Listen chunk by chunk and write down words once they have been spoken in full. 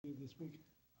speak.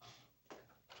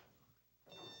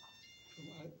 From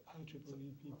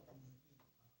IEEE people.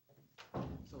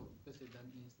 So basically that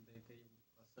means they gave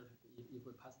a certificate, if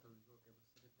we pass the result, give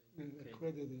a certificate.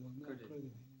 Credit or not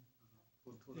credit.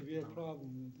 If you have a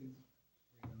problem,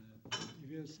 if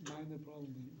you have a minor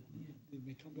problem, they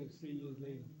may come back 3 years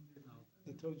later.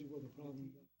 They told you what the problem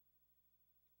is.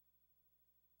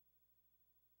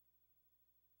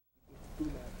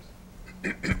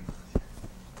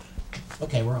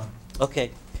 Okay, we're on.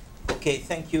 Okay. Okay,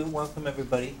 thank you. Welcome,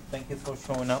 everybody. Thank you for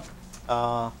showing up.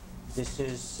 This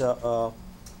is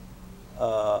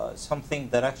something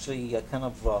that actually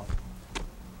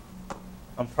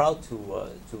I'm proud to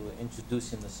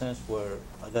introduce, in the sense where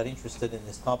I got interested in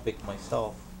this topic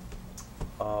myself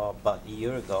about a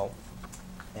year ago.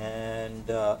 And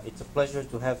it's a pleasure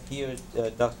to have here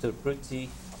Dr. Pruidze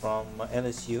from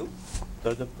LSU.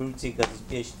 Dr. Pruidze got his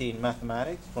PhD in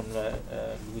mathematics from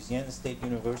Louisiana State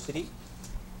University.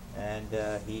 And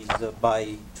he's,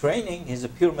 by training, he's a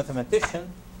pure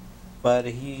mathematician, but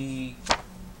he's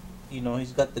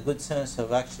got the good sense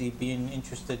of actually being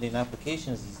interested in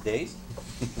applications these days.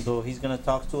 So he's going to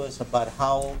talk to us about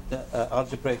how the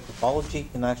algebraic topology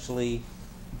can actually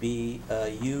be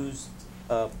used,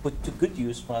 put to good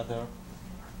use rather,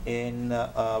 in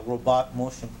robot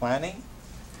motion planning.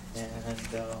 And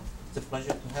it's a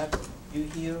pleasure to have you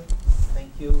here.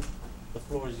 Thank you. The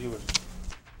floor is yours.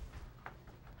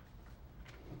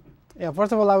 Yeah,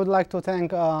 first of all, I would like to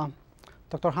thank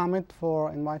Dr. Hamid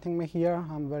for inviting me here.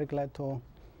 I'm very glad to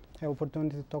have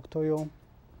opportunity to talk to you,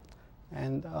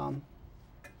 and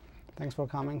thanks for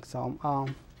coming. So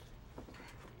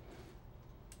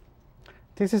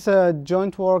this is a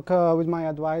joint work with my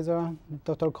advisor,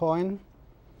 Dr. Cohen.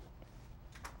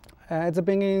 At the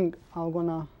beginning, I'm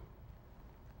gonna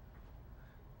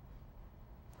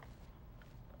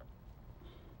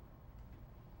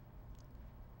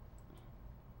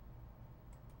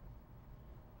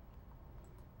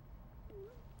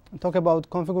talk about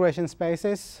configuration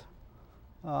spaces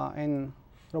in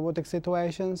robotic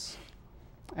situations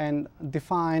and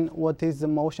define what is the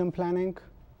motion planning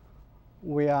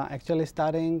we are actually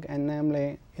studying, and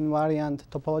namely invariant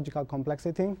topological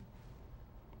complexity.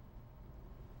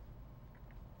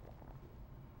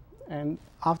 And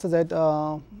after that,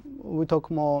 we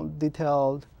talk more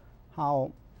detailed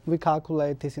how we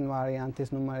calculate this invariant, this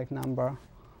numeric number.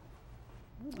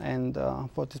 And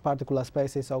for this particular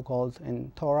space is so-called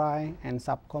in tori and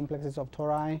subcomplexes of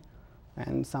tori,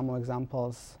 and some more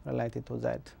examples related to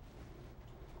that.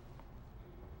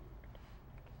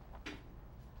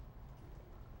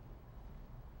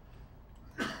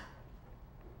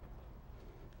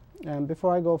 And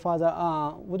before I go further,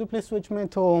 would you please switch me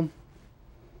to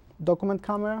document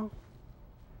camera?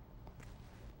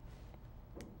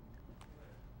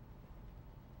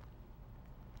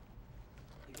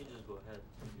 You can just go ahead.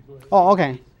 Oh,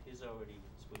 okay. He's already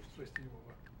switched you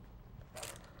over.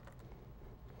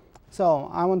 So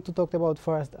I want to talk about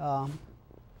first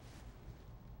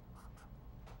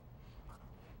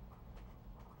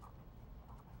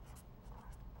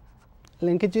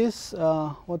linkages,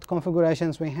 what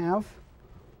configurations we have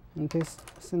in this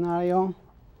scenario.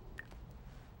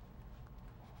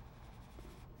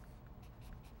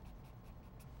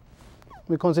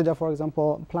 We consider, for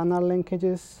example, planar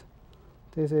linkages.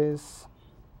 This is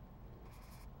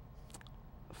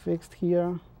fixed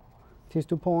here, these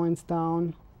 2 points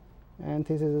down, and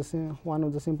this is one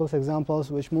of the simplest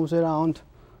examples which moves around.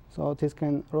 So this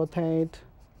can rotate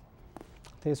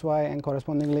this way, and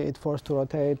correspondingly it forced to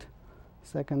rotate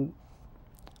second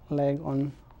leg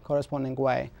on corresponding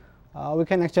way. We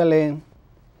can actually,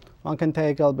 one can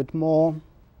take a little bit more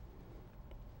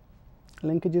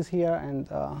linkages here, and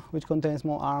which contains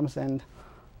more arms. And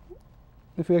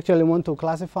if we actually want to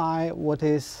classify what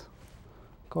is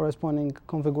corresponding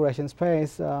configuration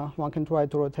space, one can try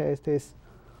to rotate this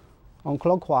on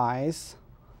clockwise,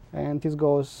 and this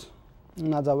goes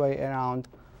another way around.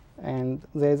 And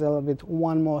there's a little bit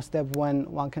one more step when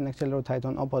one can actually rotate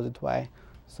on opposite way.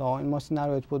 So in most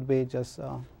scenarios, it would be just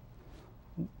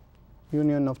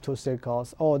union of 2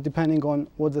 circles, or depending on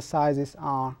what the sizes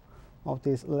are of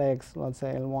these legs, let's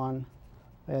say L1,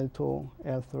 L2,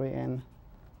 L3, and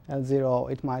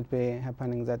L0, it might be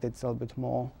happening that it's a little bit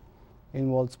more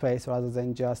involved space rather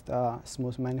than just a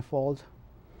smooth manifold.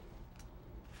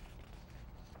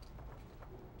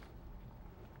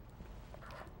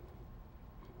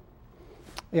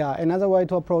 Yeah, another way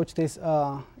to approach this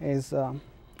is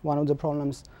one of the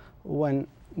problems when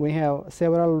we have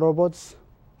several robots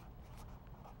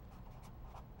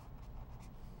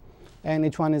and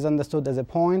each one is understood as a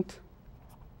point.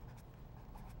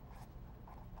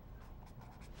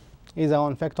 either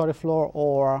on factory floor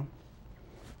or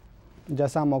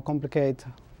just some more complicated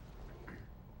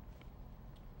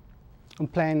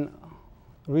plane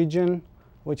region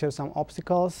which have some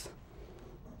obstacles.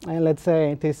 And let's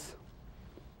say it is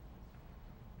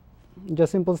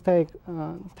just simple take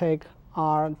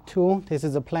R2. This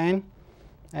is a plane,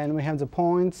 and we have the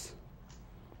points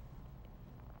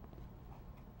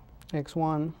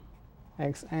x1,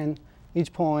 xn.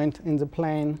 Each point in the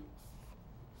plane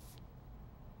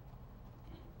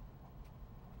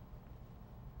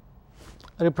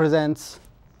represents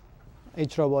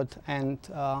each robot, and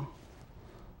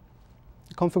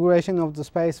configuration of the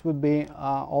space would be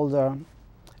all the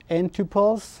n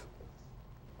tuples.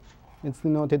 It's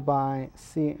denoted by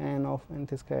Cn of, in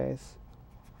this case,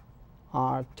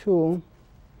 R2.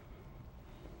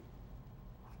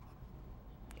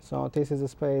 So this is a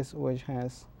space which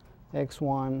has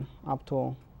x1 up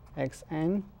to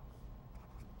xn,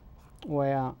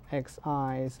 where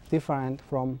xi is different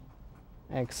from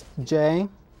xj,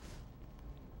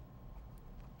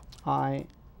 I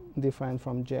different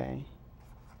from j.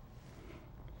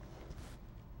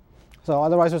 So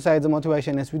otherwise we say the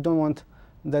motivation is we don't want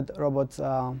that robots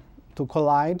to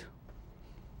collide,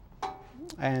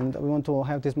 and we want to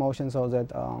have this motion so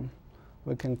that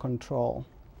we can control.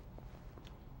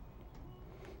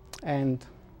 And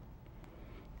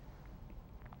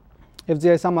if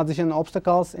there are some additional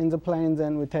obstacles in the plane,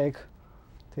 then we take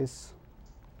these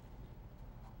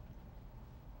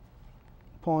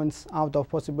points out of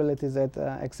possibilities that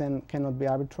xn cannot be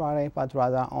arbitrary, but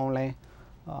rather only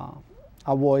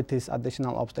avoid these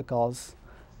additional obstacles.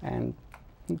 And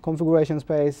configuration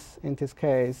space in this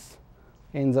case,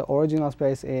 in the original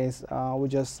space, is we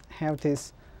just have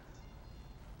this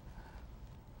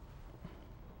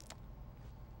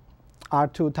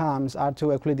R2 times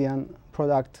R2 Euclidean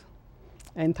product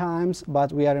n times,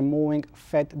 but we are removing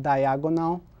fat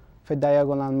diagonal. Fat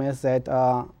diagonal means that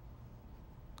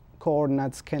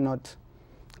coordinates cannot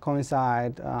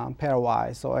coincide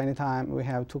pairwise. So anytime we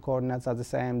have two coordinates are the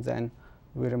same, then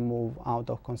we remove out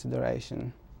of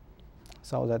consideration,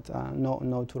 so that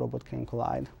no two robots can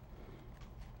collide.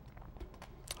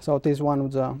 So this is one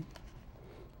of the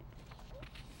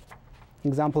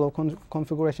example of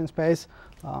configuration space.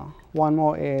 One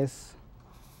more is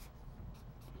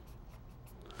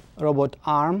robot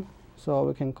arm. So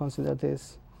we can consider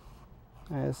this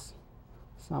as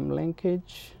some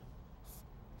linkage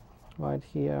right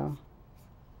here,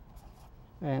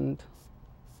 and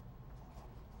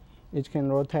it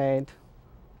can rotate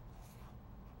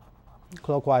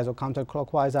clockwise or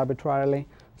counterclockwise arbitrarily.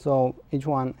 So each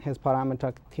one has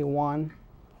parameter T1,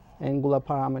 angular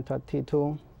parameter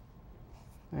T2,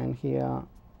 and here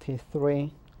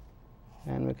T3,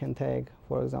 and we can take,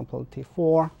 for example,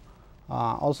 T4.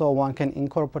 Also, one can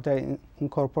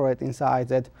incorporate inside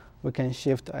that we can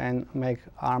shift and make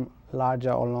arm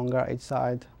larger or longer each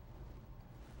side.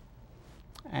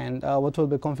 And what will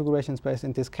be configuration space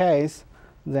in this case?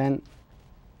 Then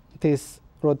this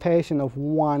rotation of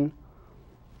one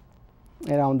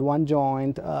around one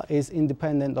joint is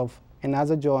independent of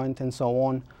another joint, and so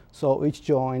on. So each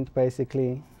joint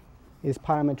basically is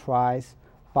parameterized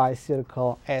by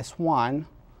circle S1.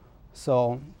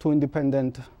 So two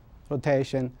independent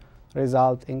rotation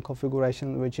result in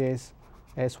configuration which is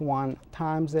S1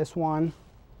 times S1,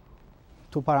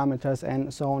 two parameters,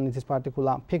 and so on. In this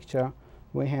particular picture,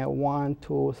 we have 1,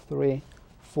 2, 3,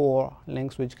 4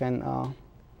 links which can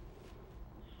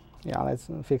yeah, let's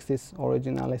fix this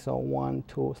originally. So 1,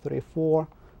 2, 3, 4.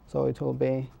 So it will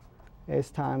be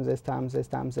S times S times S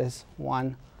times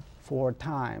S1 4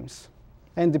 times.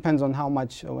 And depends on how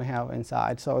much we have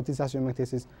inside. So it is assuming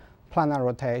this is planar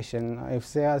rotation.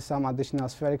 If there is some additional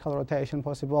spherical rotation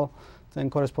possible,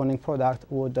 then corresponding product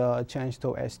would change to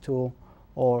S2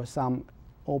 or some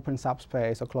open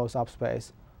subspace or closed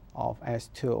subspace of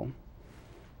S2.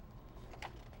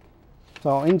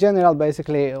 So in general,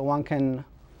 basically, one can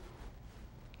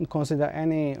consider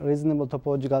any reasonable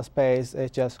topological space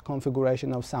as just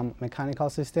configuration of some mechanical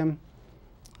system.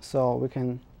 So we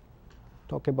can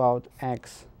talk about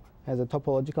X as a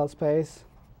topological space.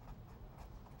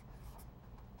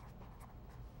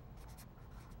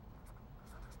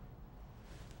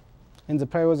 In the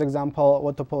previous example,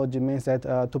 what topology means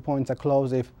that 2 points are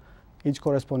close if each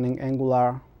corresponding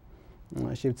angular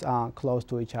shifts are close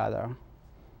to each other.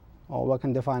 Or we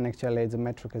can define actually the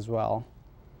metric as well.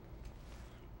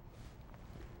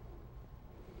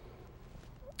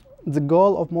 The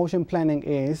goal of motion planning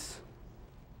is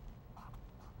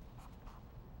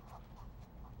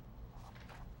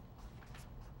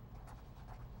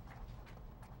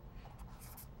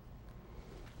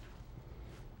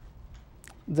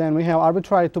Then we have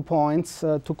arbitrary 2 points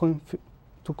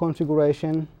to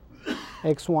configuration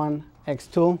x1,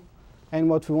 x2, and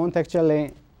what we want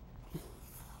actually,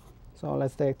 so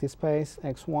let's take this space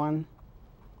x1,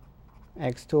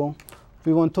 x2.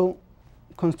 We want to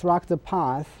construct the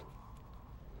path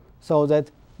so that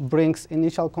brings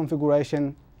initial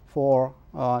configuration for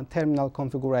terminal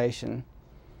configuration.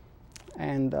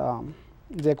 And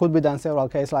there could be done several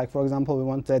cases, like for example, we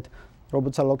want that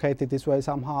robots are located this way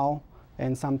somehow,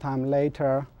 and sometime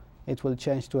later it will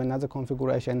change to another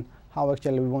configuration, how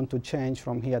actually we want to change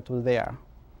from here to there.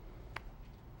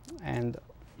 And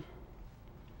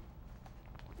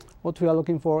what we are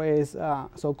looking for is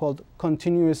so-called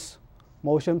continuous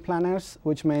motion planners,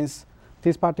 which means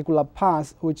this particular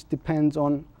path, which depends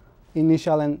on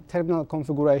initial and terminal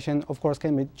configuration, of course,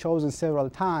 can be chosen several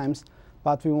times,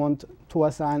 but we want to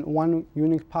assign one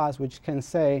unique path which can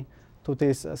say to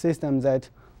this system that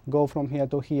go from here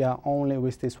to here only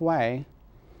with this way.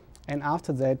 And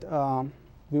after that,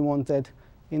 we want that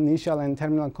initial and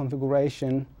terminal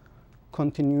configuration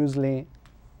continuously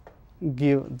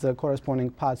give the corresponding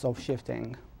paths of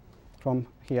shifting from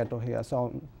here to here.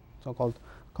 So-called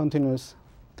continuous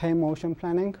time motion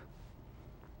planning.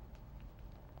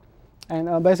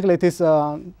 And basically it is,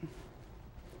 can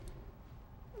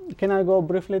I go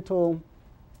briefly to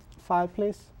 5,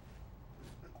 please?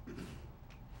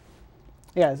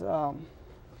 Yes,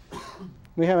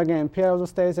 we have again pair of the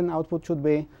states, and output should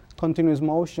be continuous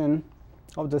motion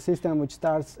of the system, which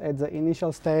starts at the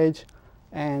initial stage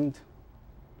and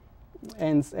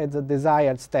ends at the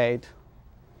desired state.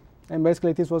 And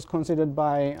basically this was considered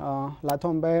by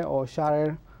Latombe or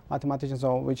Scharer mathematicians,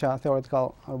 which are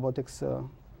theoretical robotics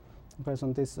based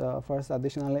on this first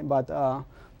additionally, but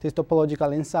this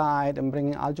topological insight and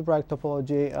bringing algebraic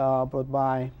topology brought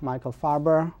by Michael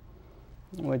Farber,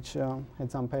 which had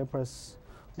some papers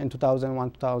in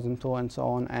 2001, 2002, and so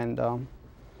on. And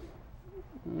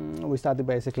we studied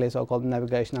basically so-called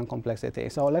navigational complexity.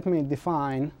 So let me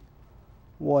define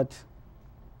what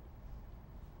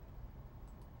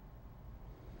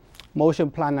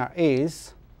motion planner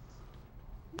is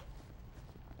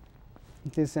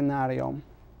in this scenario.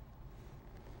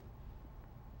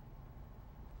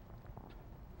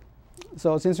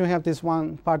 So since we have this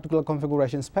one particular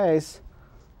configuration space,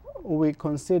 we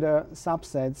consider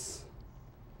subsets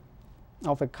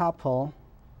of a couple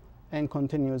and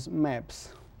continuous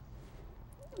maps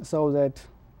so that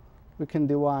we can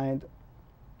divide,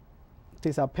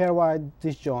 these are pairwise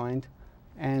disjoint,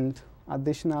 and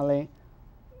additionally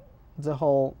the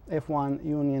whole F1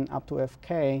 union up to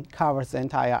Fk covers the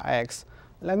entire X.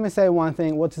 Let me say one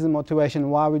thing, what is the motivation?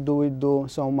 Why do we do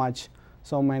so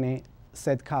many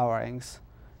set coverings?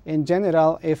 In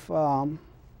general, if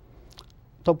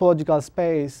topological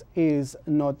space is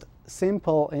not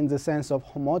simple in the sense of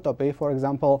homotopy, for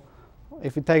example,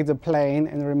 if you take the plane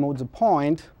and remove the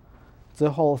point,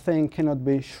 the whole thing cannot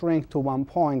be shrink to one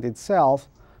point itself.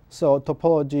 So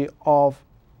topology of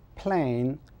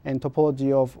plane and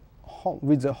topology of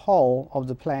with the whole of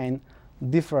the plane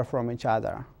differ from each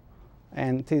other.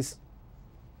 And this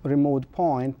removed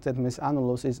point, that means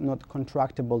annulus, is not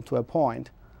contractible to a point.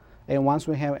 And once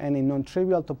we have any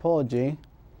non-trivial topology,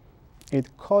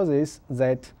 it causes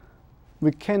that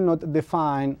we cannot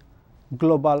define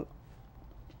global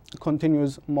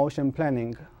continuous motion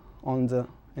planning on the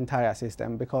entire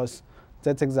system, because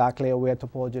that's exactly where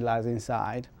topology lies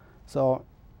inside. So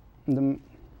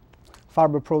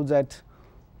Farber proved that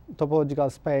topological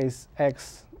space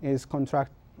X is contractible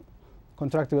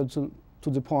to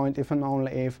the point if and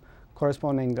only if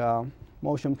corresponding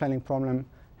motion planning problem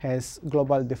has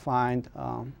globally defined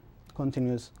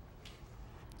continuous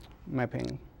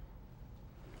mapping.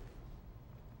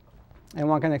 And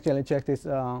one can actually check this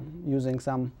using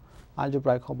some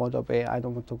algebraic homotopy. I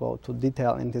don't want to go to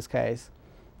detail in this case.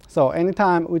 So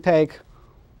anytime we take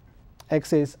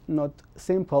X is not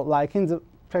simple, like in the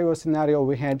previous scenario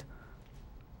we had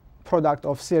product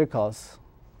of circles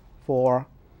for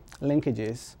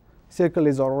linkages. Circle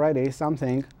is already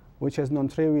something which has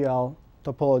non-trivial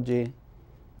topology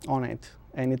on it,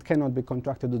 and it cannot be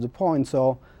contracted to the point.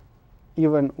 So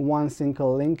even one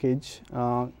single linkage,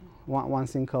 one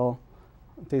single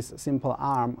this simple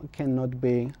arm cannot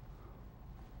be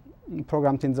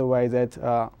programmed in the way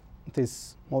that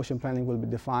this motion planning will be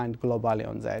defined globally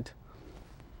on that.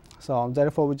 So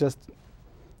therefore we just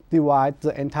divide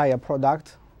the entire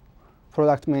product.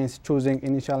 Product means choosing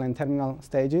initial and terminal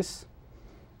stages,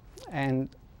 and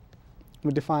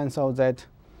we define so that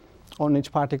on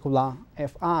each particular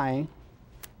Fi,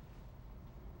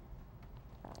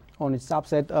 on each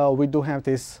subset, we do have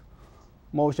this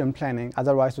motion planning.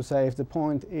 Otherwise, to say if the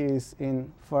point is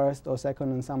in first or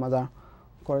second and some other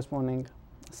corresponding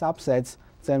subsets,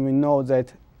 then we know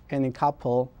that any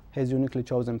couple has uniquely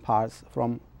chosen paths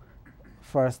from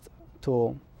first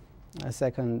to a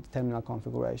second terminal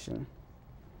configuration.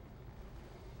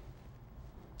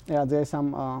 Yeah, there's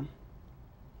some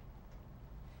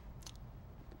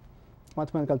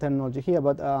mathematical terminology here,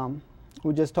 but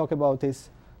we just talk about this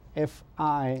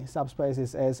Fi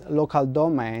subspaces as local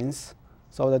domains,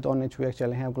 so that on which we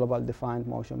actually have global defined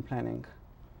motion planning.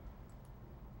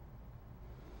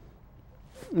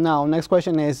 Now, next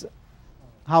question is,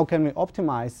 how can we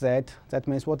optimize that? That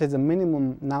means, what is the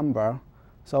minimum number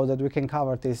so that we can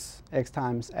cover this x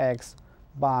times x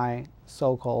by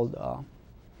so-called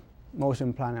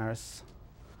motion planners?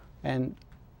 And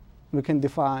we can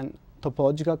define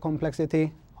topological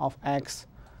complexity of x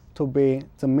to be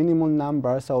the minimum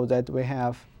number so that we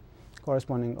have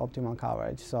corresponding optimal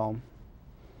coverage. So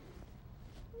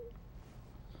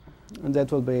and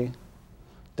that will be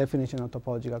definition of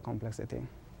topological complexity.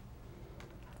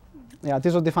 Yeah,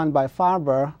 this was defined by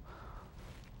Farber,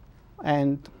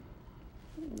 and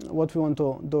what we want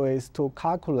to do is to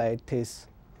calculate this,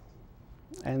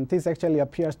 and this actually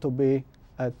appears to be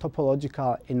a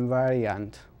topological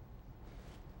invariant,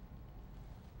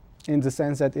 in the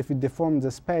sense that if we deform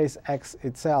the space X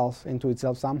itself into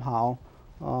itself somehow,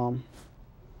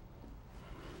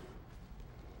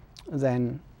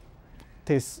 then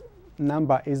this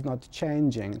number is not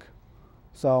changing.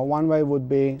 So one way would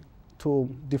be to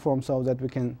deform so that we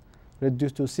can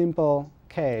reduce to simple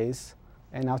case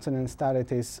and after then study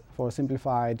this for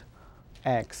simplified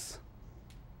X.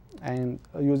 And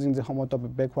using the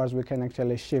homotopy backwards, we can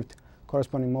actually shift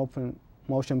corresponding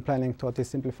motion planning to this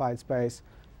simplified space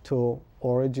to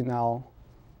original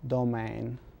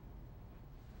domain.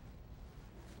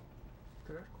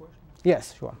 Could I ask a question?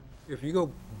 Yes, sure. If you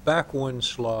go back one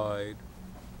slide,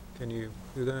 can you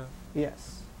do that?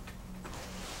 Yes.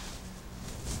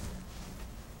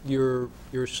 Your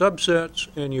subsets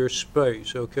and your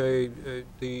space, okay?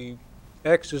 The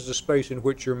X is the space in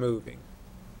which you're moving.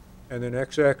 And then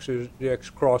XX is, the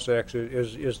X cross X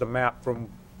is the map from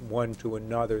one to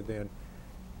another then.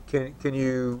 Can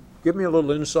you give me a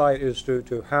little insight as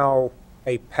to how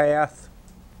a path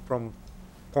from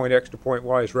point X to point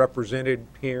Y is represented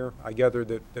here? I gather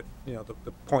that you know,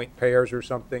 the point pairs or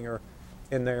something are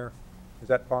in there. Is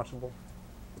that possible?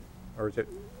 Or is it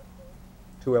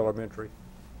too elementary?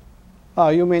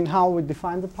 You mean how we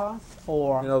define the path,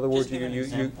 or? In other words, Just give an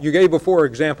example. you gave before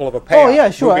example of a path. Oh,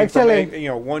 yeah, sure. moving from Actually, you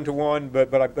know, one to one,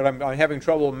 but I'm having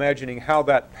trouble imagining how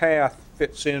that path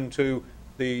fits into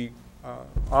the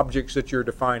objects that you're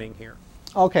defining here.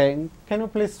 okay. Can you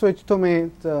please switch to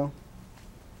me the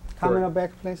camera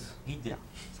back, please? He did.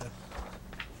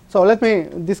 So let me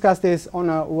discuss this on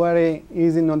a very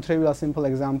easy, non-trivial, simple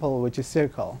example, which is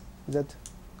circle. Is that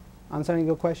answering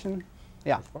your question?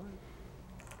 Yeah. That's fine.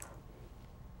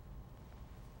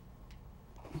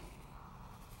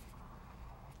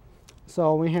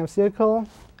 So we have circle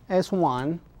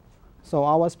S1. So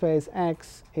our space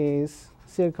X is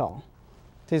circle.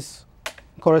 This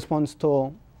corresponds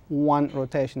to one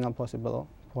rotational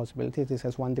possibility. This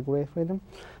has 1 degree of freedom.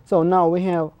 So now we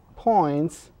have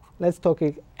points. Let's talk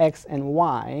X and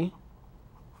Y.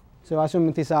 So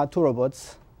assuming these are two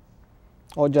robots,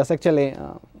 or just actually,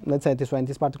 let's say this way, in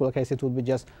this particular case, it would be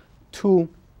just two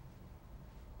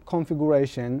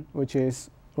configuration, which is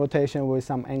rotation with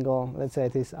some angle. Let's say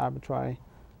it is arbitrary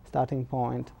starting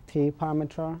point T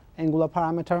parameter, angular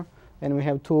parameter, and we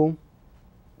have two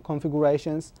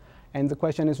configurations. And the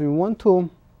question is, we want to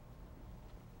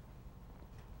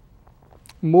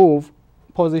move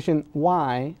position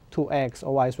Y to X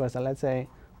or vice versa. Let's say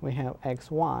we have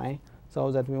X, Y,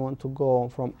 so that we want to go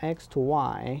from X to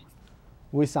Y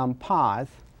with some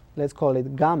path. Let's call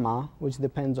it gamma, which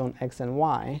depends on X and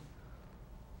Y,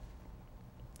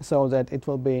 so that it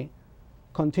will be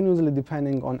continuously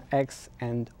depending on X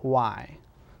and Y.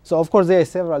 So of course there are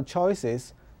several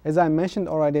choices. As I mentioned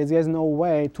already, there is no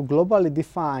way to globally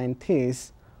define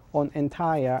this on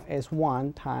entire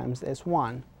S1 times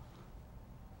S1.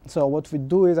 So what we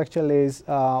do is actually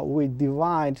we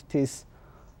divide this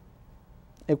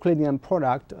Euclidean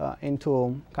product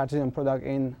into Cartesian product.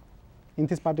 In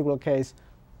this particular case,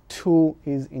 2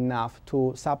 is enough,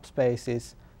 2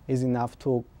 subspaces is enough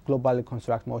to globally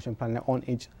construct motion planner on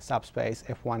each subspace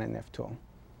F1 and F2.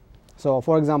 So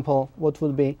for example, what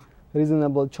would be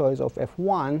reasonable choice of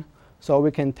F1? So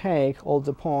we can take all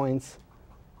the points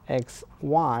X,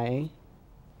 Y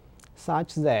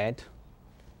such that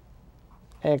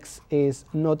X is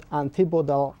not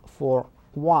antibodal for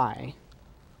Y.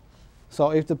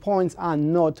 So if the points are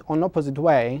not on opposite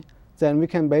way, then we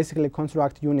can basically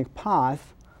construct unique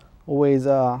path with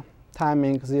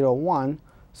timing 0, 1,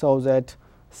 so that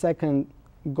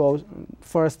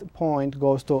first point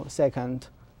goes to second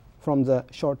from the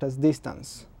shortest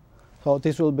distance. So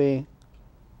this will be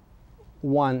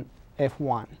 1,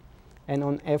 F1. And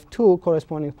on F2,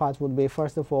 corresponding path would be,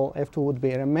 first of all, F2 would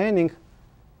be remaining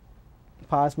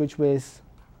path, which was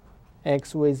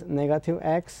x with negative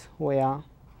x, where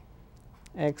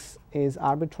x is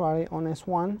arbitrary on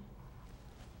S1.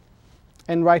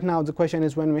 And right now the question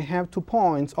is, when we have 2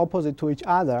 points opposite to each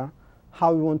other,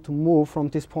 how we want to move from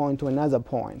this point to another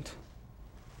point.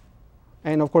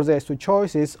 And of course there's 2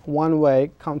 choices, one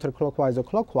way counterclockwise or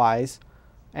clockwise.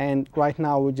 And right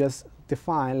now we just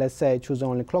define, let's say, choose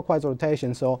only clockwise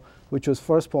rotation, so we choose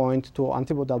first point to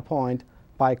antipodal point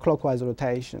by clockwise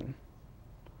rotation.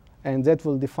 And that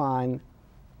will define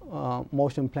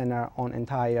motion planar on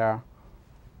entire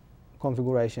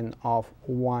configuration of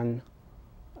one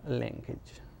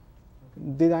linkage.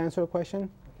 Did I answer your question?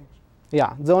 I think so.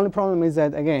 Yeah, the only problem is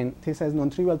that, again, this has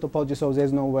non-trivial topology, so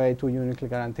there's no way to uniquely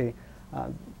guarantee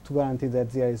that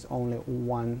there is only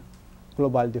one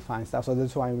global defined stuff. So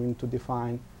that's why we need to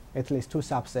define at least 2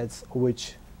 subsets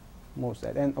which moves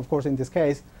that. And of course, in this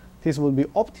case, this will be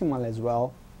optimal as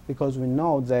well, because we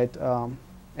know that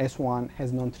S1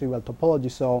 has non-trivial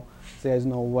topology, so there's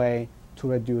no way to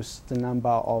reduce the number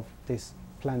of these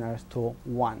planars to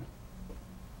 1.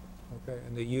 Okay,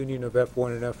 and the union of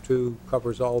F1 and F2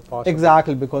 covers all possible.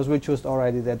 Exactly, because we chose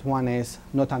already that one is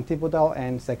not antipodal,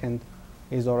 and second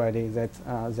is already that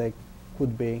they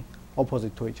could be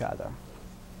opposite to each other.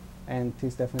 And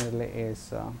this definitely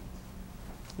is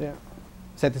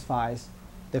satisfies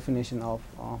definition of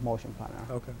motion planar.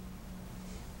 Okay.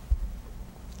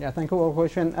 Yeah, thank you for the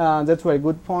question. That's a very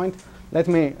good point. Let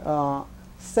me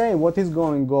say what is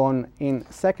going on in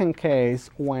second case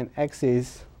when x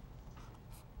is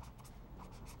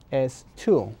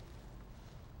S2.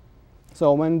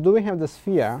 So when do we have the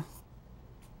sphere?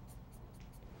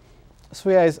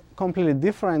 Sphere is completely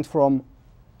different from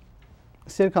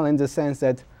circle in the sense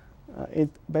that it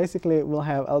basically will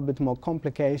have a little bit more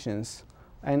complications.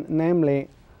 And namely,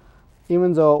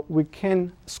 even though we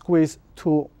can squeeze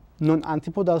 2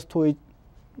 non-antipodals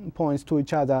points to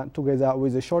each other together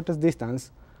with the shortest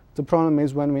distance, the problem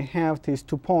is when we have these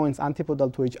 2 points antipodal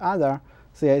to each other,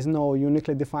 there is no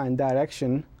uniquely defined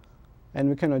direction, and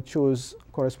we cannot choose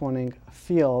corresponding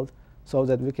field so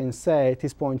that we can say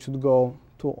this point should go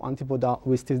to antipodal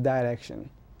with this direction.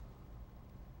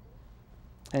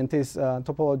 And this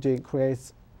topology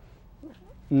creates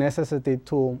necessity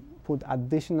to put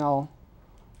additional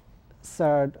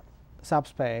third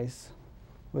subspace,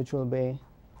 which will be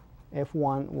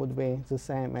F1 would be the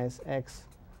same as x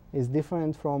is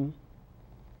different from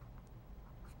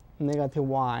negative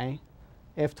y.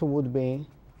 F2 would be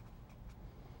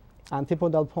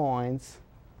antipodal points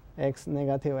x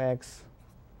negative x,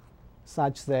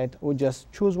 such that we just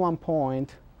choose one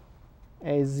point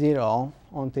A0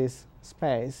 on this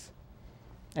space,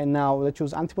 and now we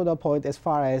choose antipodal point as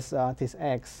far as this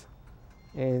x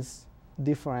is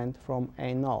different from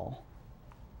A null.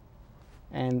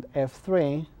 And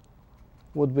F3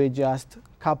 would be just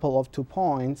couple of 2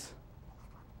 points,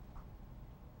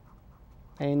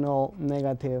 A null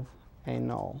negative A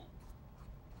null.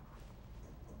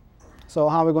 So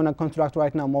how we're going to construct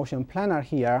right now motion planar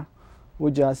here?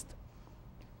 We just,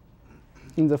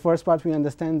 in the first part, we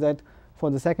understand that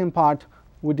for the second part,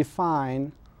 we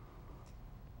define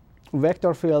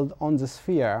vector field on the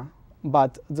sphere,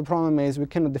 but the problem is we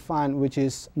cannot define which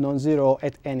is non-zero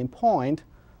at any point,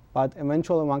 but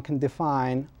eventually one can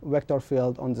define vector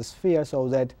field on the sphere so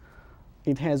that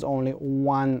it has only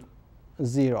 1,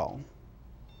 0.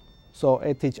 So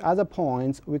at each other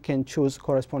points, we can choose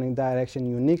corresponding direction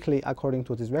uniquely according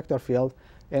to this vector field,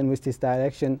 and with this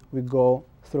direction, we go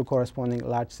through corresponding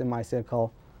large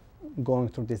semicircle going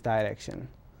through this direction.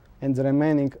 And the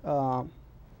remaining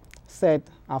set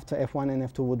after F1 and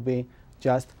F2 would be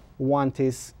just one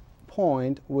this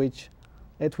point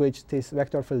at which this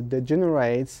vector field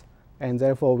degenerates, and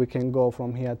therefore we can go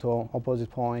from here to opposite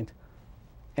point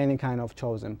any kind of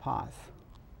chosen path.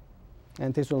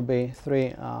 And this will be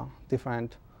 3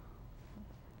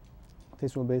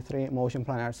 motion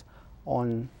planars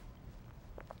on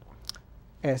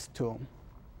S2.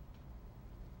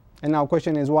 And now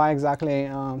question is why exactly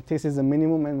this is the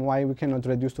minimum and why we cannot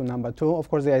reduce to number 2. Of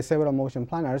course, there are several motion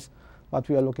planars, but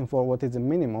we are looking for what is the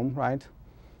minimum, right?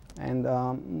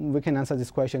 And we can answer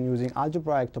this question using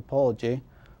algebraic topology,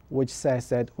 which says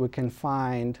that we can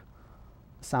find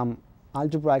some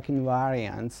algebraic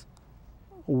invariants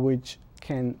which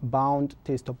can bound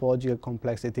this topological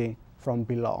complexity from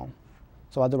below.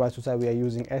 So otherwise, to say we are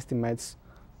using estimates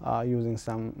using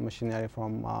some machinery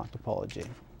from topology.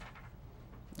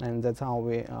 And that's how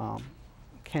we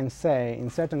can say, in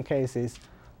certain cases,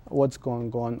 what's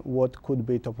going on, what could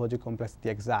be topological complexity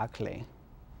exactly.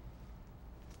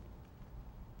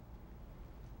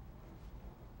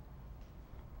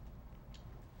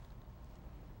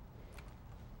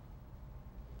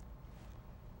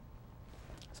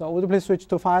 So would you please switch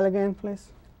to file again,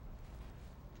 please?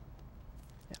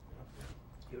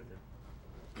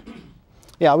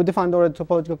 Yeah, we defined already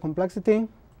topological complexity.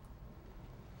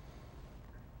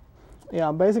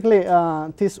 Yeah, basically,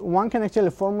 this one can actually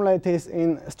formulate this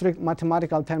in strict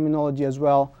mathematical terminology as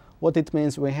well. What it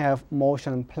means, we have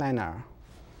motion planar.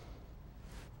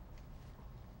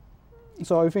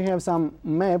 So if we have some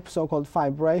map, so-called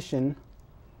vibration,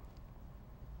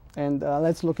 and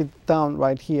let's look it down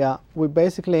right here. We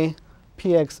basically,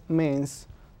 px means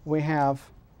we have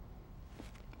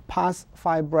path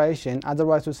vibration,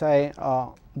 otherwise to say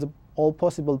all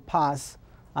possible paths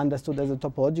understood as a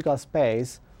topological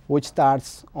space, which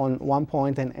starts on one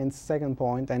point and ends second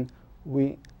point, and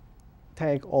we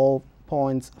take all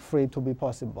points free to be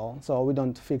possible. So we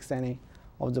don't fix any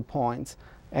of the points.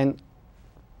 And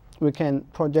we can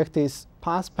project this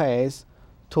path space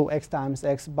to x times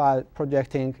x by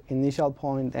projecting initial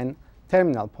point and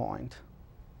terminal point.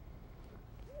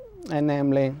 And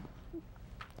namely,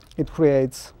 it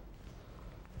creates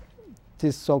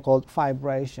this so-called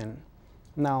vibration.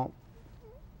 Now,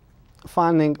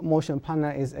 finding motion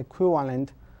planar is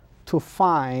equivalent to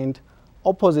find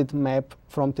opposite map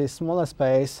from this smaller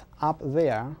space up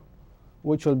there,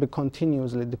 which will be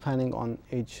continuously depending on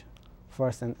each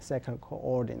first and second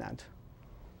coordinate.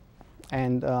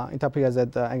 And it appears that,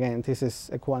 again, this is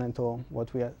equivalent to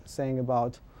what we are saying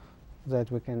about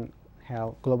that we can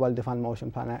have globally defined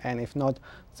motion planar. And if not,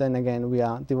 then again, we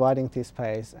are dividing this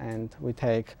space, and we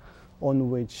take on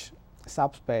which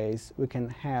subspace we can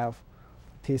have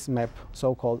this map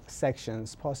so-called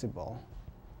sections possible.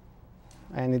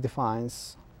 And it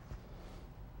defines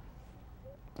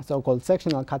a so-called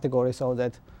sectional category, so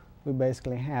that we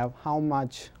basically have how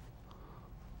much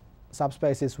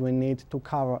subspaces we need to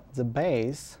cover the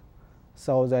base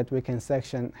so that we can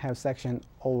have section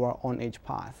over on each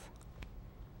path.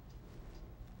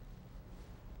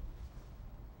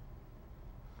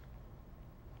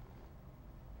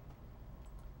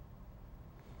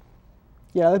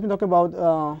 Yeah, let me talk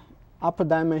about upper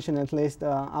dimension, at least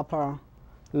upper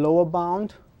lower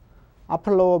bound.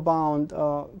 Upper lower bound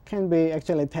can be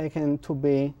actually taken to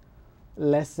be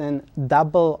less than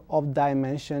double of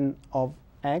dimension of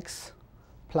x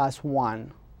plus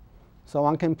 1. So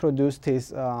one can produce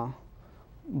this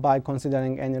by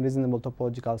considering any reasonable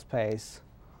topological space.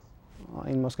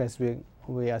 In most cases,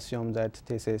 we assume that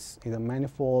this is either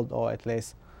manifold or at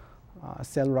least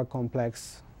cellular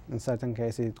complex. In certain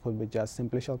cases, it could be just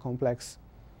simplicial complex.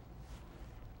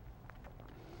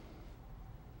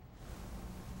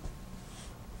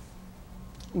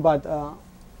 But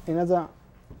another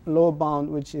lower bound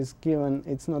which is given,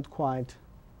 it's not quite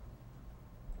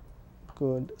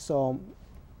good. So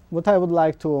what I would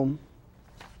like to,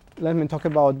 let me talk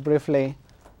about briefly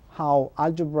how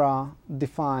algebra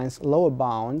defines lower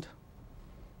bound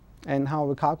and how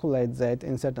we calculate that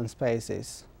in certain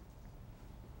spaces.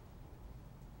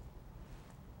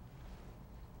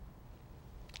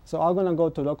 So I'm going to go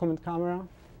to document camera.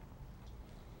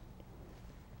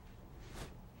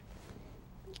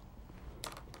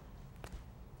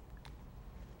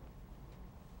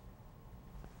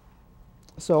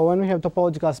 So when we have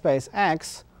topological space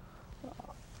X,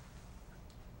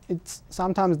 it's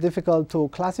sometimes difficult to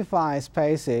classify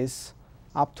spaces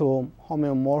up to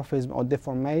homeomorphism or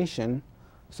deformation.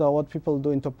 So what people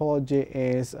do in topology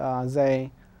is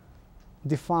they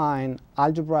define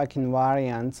algebraic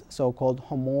invariants, so-called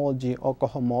homology or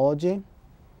cohomology.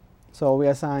 So we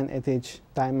assign at each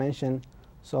dimension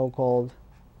so-called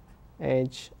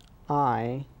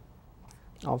hi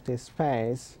of this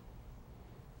space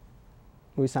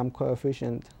with some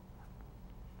coefficient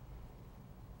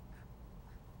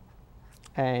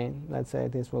a. Let's say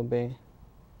this will be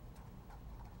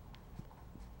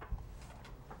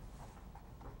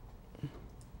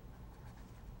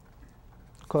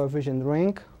coefficient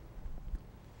ring,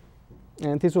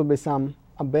 and this will be some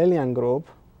abelian group.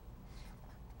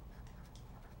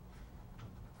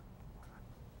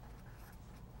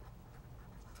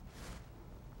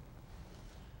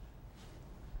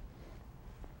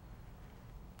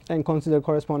 And consider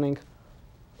corresponding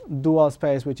dual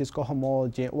space, which is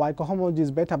cohomology. Why cohomology is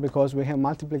better? Because we have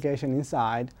multiplication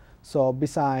inside. So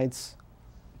besides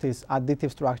this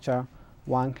additive structure,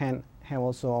 one can have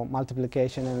also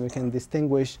multiplication, and we can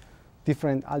distinguish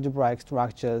different algebraic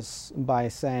structures by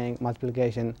saying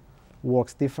multiplication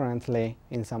works differently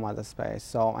in some other space.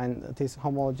 So, and this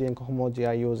homology and cohomology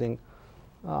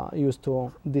are used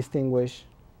to distinguish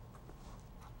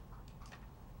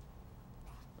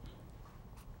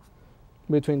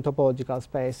between topological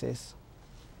spaces.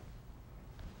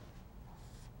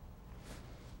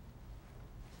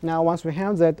 Now, once we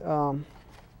have that, Can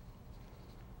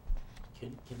you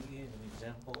give an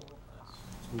example?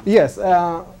 yes,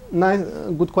 nice,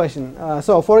 good question.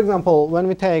 So, for example, when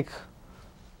we take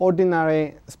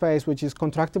ordinary space which is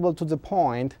contractible to the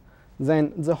point,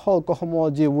 then the whole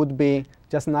cohomology would be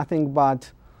just nothing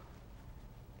but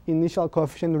initial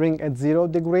coefficient ring at 0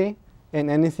 degree, and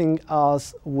anything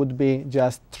else would be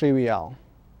just trivial.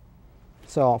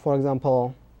 So, for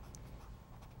example,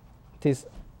 this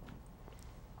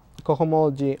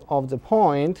cohomology of the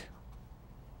point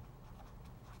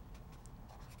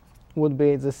would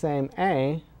be the same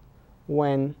A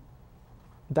when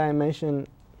dimension,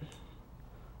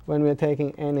 when we're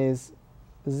taking n is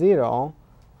 0,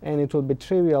 and it will be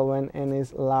trivial when n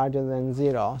is larger than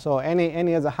 0. So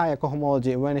any other higher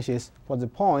cohomology vanishes for the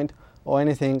point, or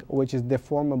anything which is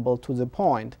deformable to the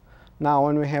point. Now,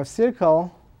 when we have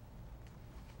circle,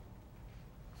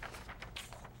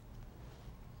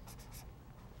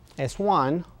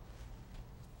 S1,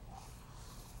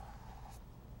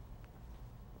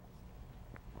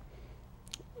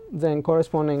 then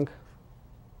corresponding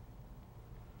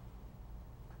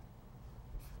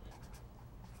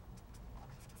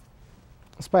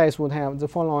space would have the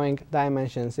following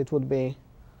dimensions. It would be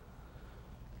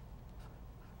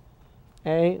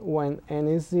A when n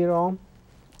is 0.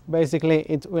 Basically,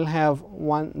 it will have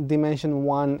one dimension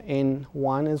 1 in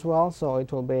 1 as well, so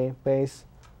it will be base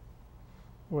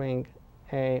ring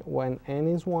A when n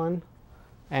is 1,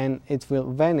 and it will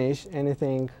vanish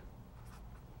anything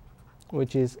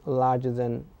which is larger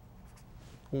than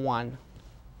 1.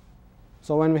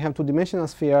 So when we have two-dimensional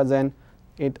sphere, then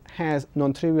it has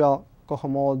non-trivial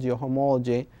cohomology or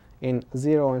homology in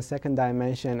 0 and second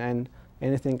dimension, and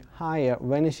anything higher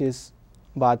vanishes,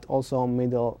 but also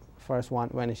middle first one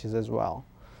vanishes as well.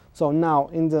 So now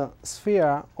in the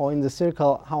sphere or in the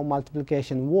circle, how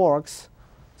multiplication works,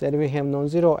 that we have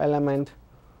non-zero element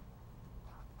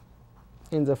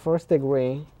in the first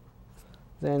degree,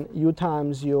 then u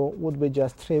times u would be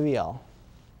just trivial.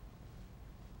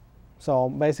 So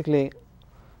basically,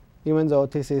 even though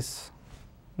this is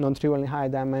non-trivial in high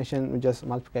dimension, just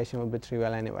multiplication would be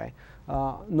trivial anyway.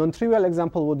 Non-trivial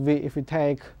example would be if we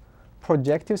take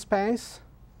projective space,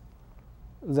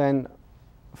 then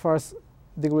first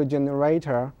degree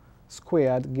generator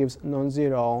squared gives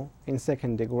non-zero in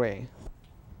second degree.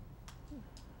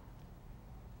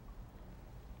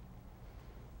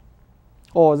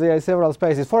 Or there are several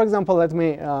spaces. For example, let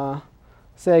me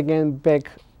say again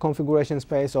back configuration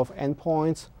space of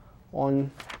endpoints on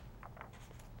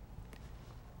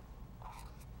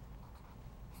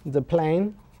the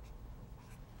plane.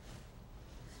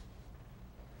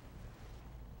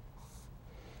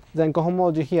 Then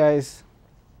cohomology here is,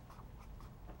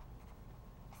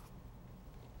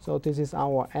 so this is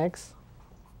our x.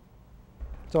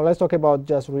 So let's talk about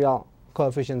just real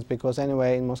coefficients, because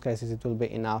anyway in most cases it will be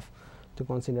enough to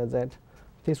consider that.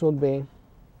 This would be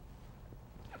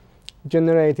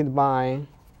generated by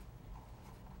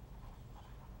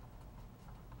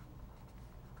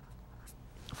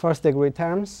first degree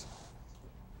terms.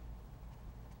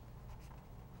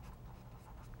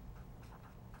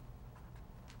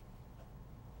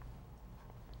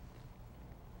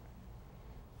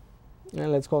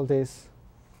 And let's call this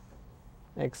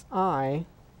xi,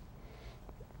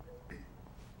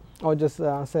 or just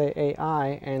say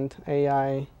ai, and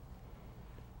ai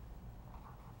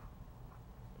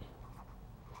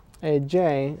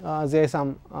aj. There is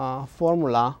some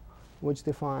formula which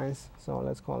defines, so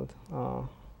let's call it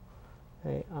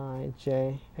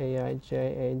aij,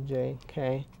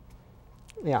 aj,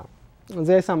 yeah.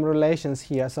 There are some relations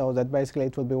here, so that basically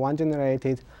it will be one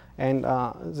generated, and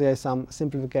there is some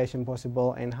simplification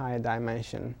possible in higher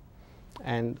dimension,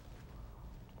 and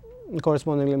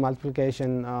correspondingly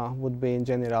multiplication would be in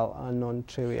general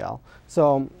non-trivial.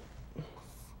 So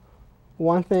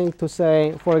one thing to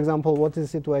say, for example, what is the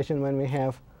situation when we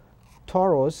have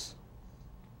torus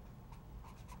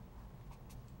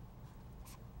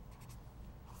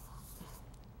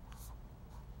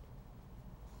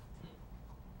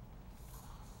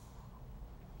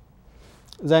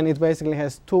then it basically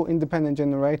has two independent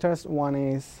generators. One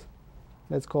is,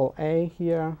 let's call A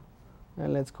here,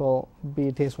 and let's call B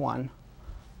this one.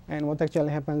 And what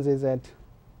actually happens is that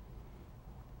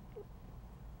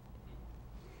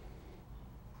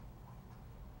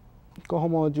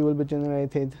cohomology will be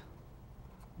generated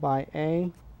by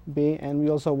A, B, and we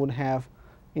also would have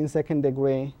in second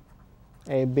degree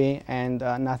A, B, and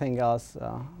nothing else.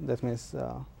 That means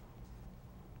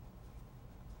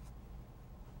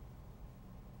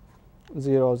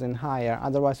zeros and higher.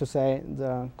 Otherwise, to say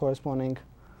the corresponding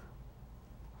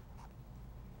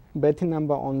Betty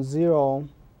number on 0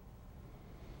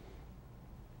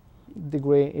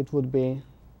 degree, it would be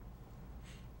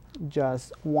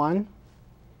just 1.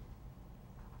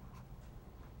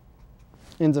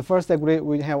 In the first degree,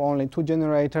 we have only 2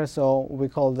 generators, so we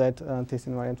call that this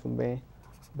invariant would be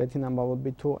Betty number would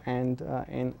be 2, and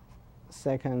in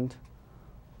second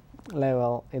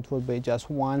level, it would be just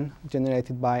 1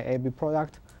 generated by AB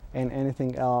product, and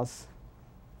anything else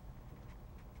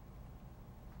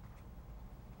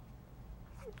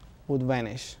would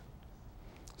vanish.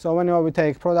 So whenever we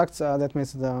take products, that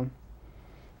means the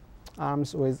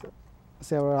arms with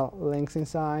several links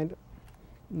inside,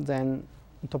 then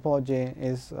topology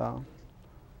is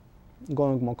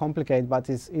going more complicated, but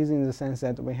it's easy in the sense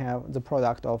that we have the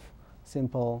product of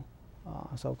simple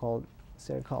so-called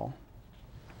circle.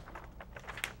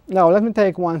 Now let me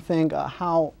take one thing,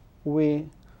 how we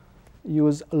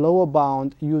use lower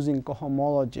bound using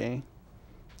cohomology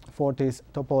for this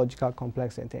topological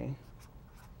complexity.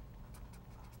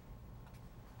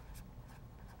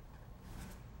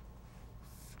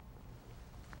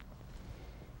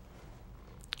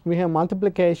 We have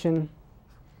multiplication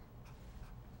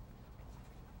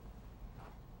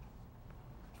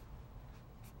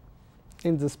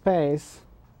in the space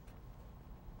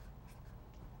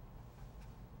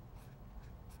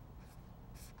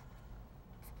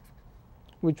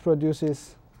which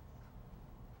produces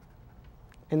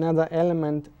another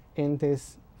element in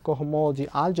this cohomology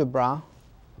algebra,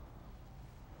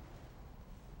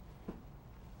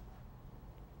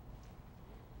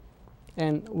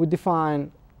 and we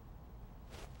define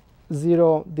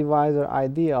zero divisor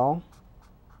ideal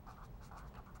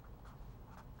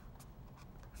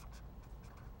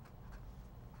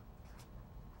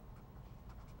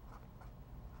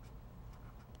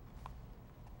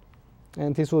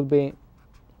and this would be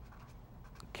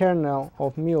kernel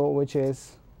of mu, which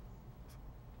is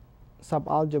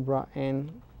subalgebra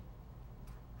in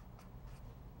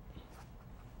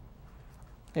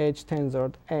H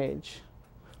tensor H.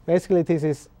 Basically, this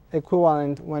is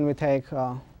equivalent when we take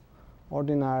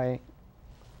ordinary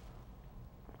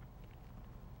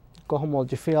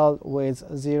cohomology field with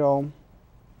 0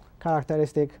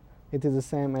 characteristic. It is the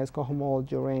same as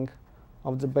cohomology ring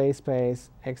of the base space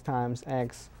x times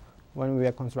x when we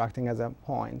are constructing as a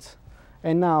point.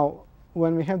 And now,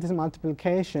 when we have this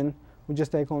multiplication, we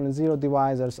just take only 0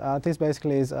 divisors. This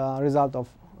basically is a result of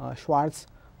Schwarz,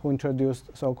 who introduced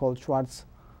so-called Schwarz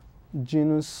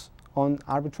genus on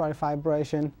arbitrary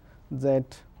fibration,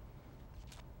 that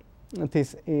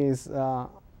this is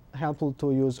helpful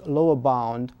to use lower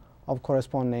bound of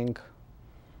corresponding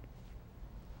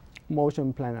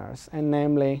motion planars. And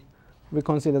namely, we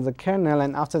consider the kernel,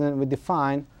 and after that we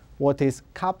define what is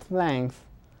cup length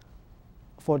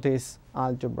for this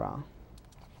algebra.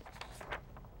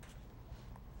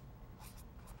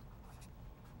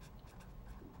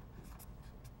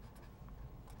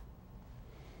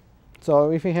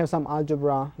 So if we have some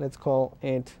algebra, let's call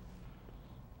it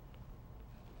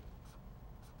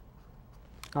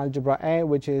algebra A,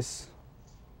 which is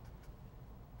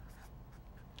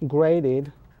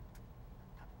graded,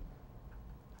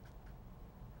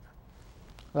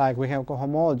 like we have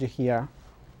cohomology here,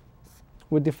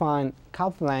 we define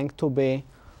cup length to be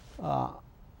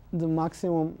the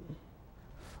maximum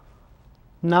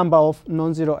number of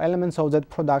non-zero elements, so that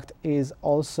product is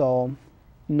also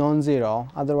non-zero.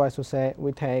 Otherwise, to say,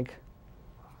 we take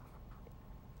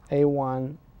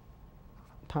A1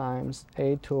 times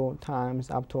A2 times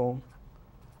up to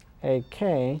AK,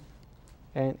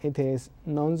 and it is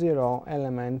non-zero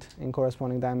element in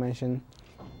corresponding dimension,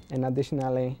 and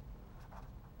additionally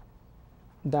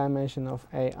dimension of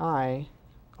AI,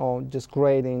 or just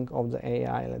grading of the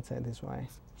AI, let's say this way.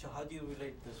 So how do you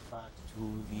relate this back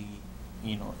to the,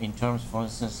 in terms, for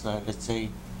instance, let's say,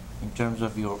 in terms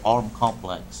of your arm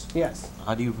complex? Yes.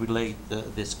 How do you relate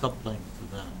this coupling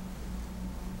to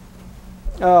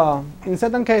that? In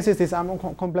certain cases, this arm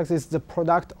complex is the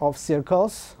product of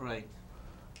circles. Right.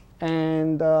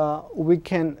 And we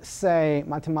can say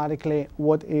mathematically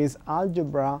what is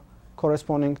algebra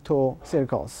corresponding to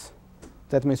circles.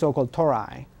 That means so-called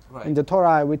tori. Right. In the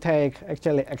tori, we take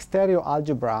actually exterior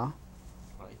algebra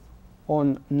Right.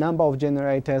 on number of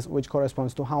generators, which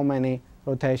corresponds to how many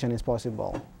rotation is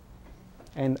possible.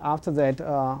 And after that,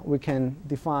 we can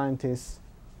define this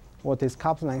what is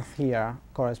cup length here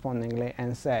correspondingly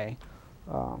and say,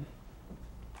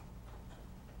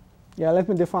 yeah, let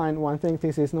me define one thing.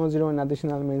 This is non-zero and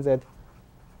additional means that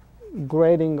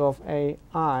grading of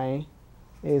AI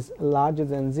is larger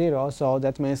than 0, so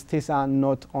that means these are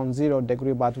not on 0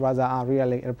 degree, but rather are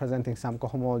really representing some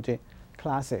cohomology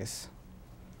classes.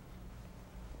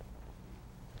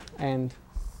 And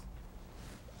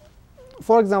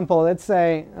for example, let's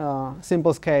say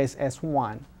simple case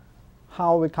S1,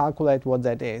 how we calculate what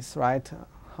that is, right?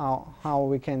 How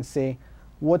we can see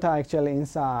what are actually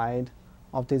inside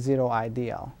of the 0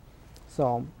 ideal.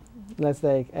 So let's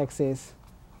take X is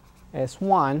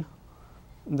S1,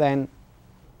 then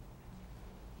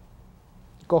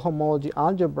cohomology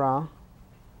algebra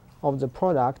of the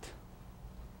product,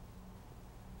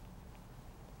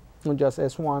 just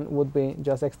S1 would be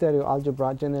just exterior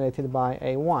algebra generated by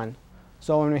A1.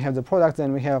 So when we have the product,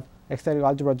 then we have exterior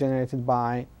algebra generated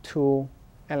by 2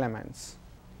 elements.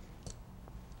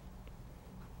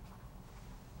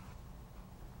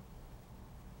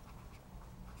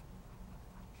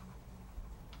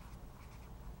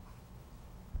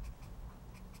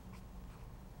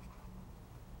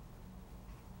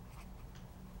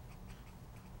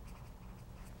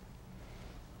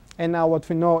 And now what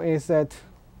we know is that,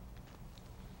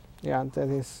 yeah, that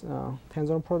is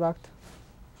tensor product.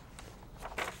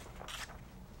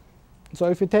 So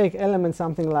if you take element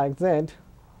something like that,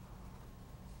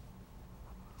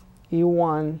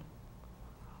 E1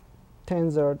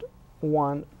 tensored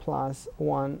 1 plus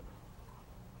 1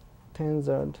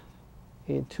 tensored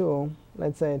E2,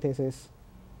 let's say this is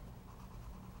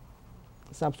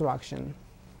subtraction,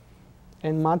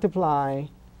 and multiply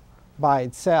by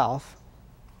itself,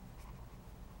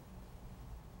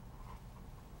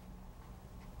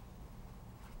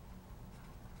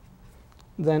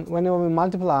 then whenever we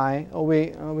multiply,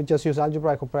 we just use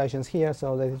algebraic operations here,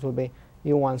 so that it will be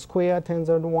E1 squared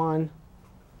tensored 1.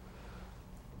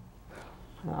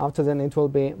 After then it will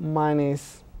be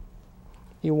minus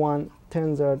E1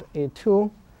 tensored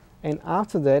E2, and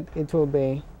after that it will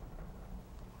be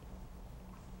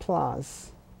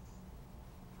plus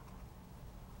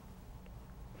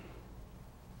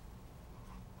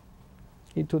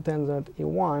E2 tensored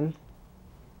E1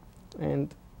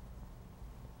 and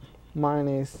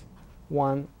minus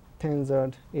 1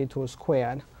 tensored E2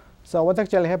 squared. So what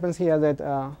actually happens here that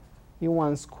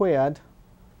E1 squared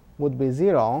would be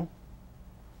 0.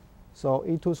 So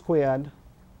E2 squared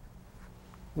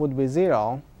would be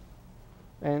 0.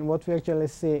 And what we actually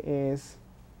see is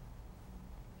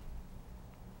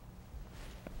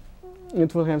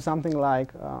it will have something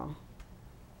like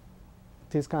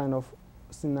this kind of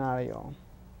scenario.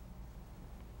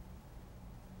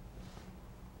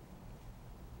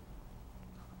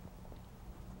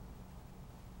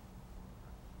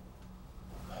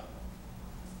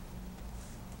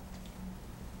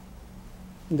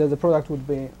 That the product would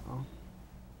be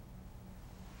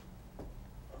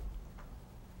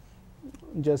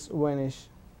just vanish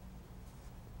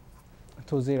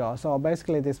to 0. So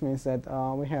basically this means that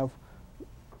we have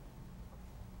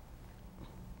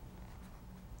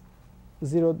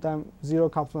 0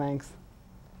 cup length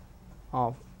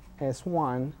of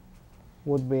S1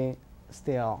 would be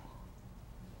still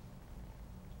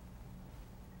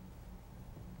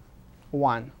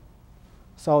 1,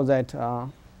 so that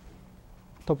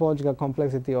topological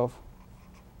complexity of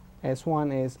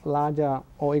S1 is larger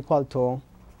or equal to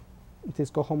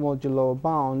this cohomology lower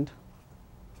bound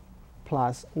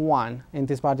plus 1. In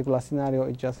this particular scenario,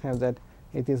 it just has that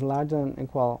it is larger than or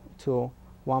equal to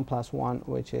 1 plus 1,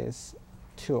 which is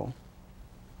 2.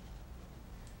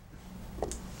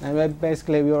 And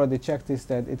basically, we already checked this,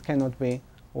 that it cannot be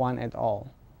 1 at all.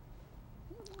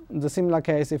 The similar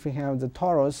case, if we have the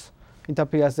torus, it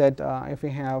appears that if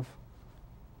we have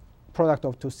product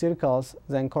of 2 circles,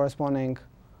 then corresponding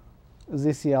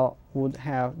ZCL would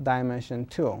have dimension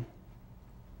 2.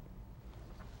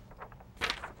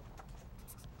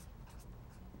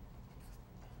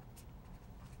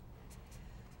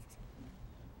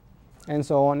 And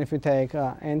so on. If you take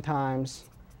n times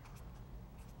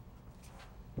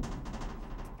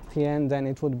Tn, then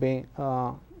it would be,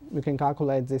 we can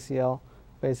calculate ZCL.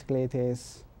 Basically, it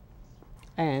is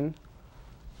n.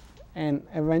 And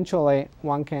eventually,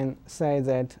 one can say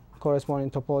that corresponding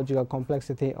topological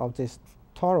complexity of this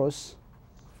torus,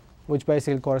 which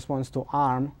basically corresponds to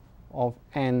arm of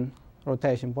n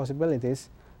rotation possibilities,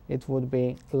 it would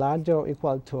be larger or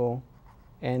equal to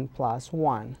n plus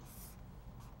 1.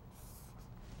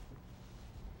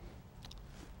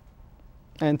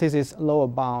 And this is lower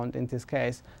bound in this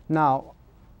case. Now,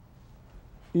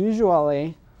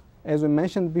 usually, as we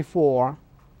mentioned before,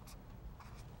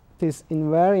 this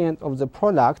invariant of the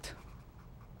product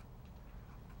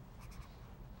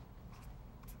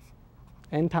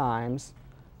n times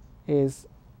is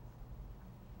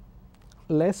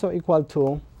less or equal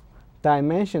to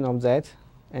dimension of that,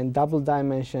 and double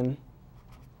dimension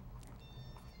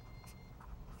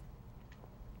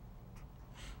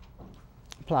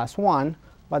plus 1,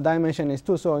 but dimension is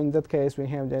 2, so in that case we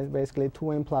have that basically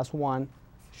 2n plus 1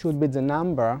 should be the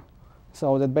number,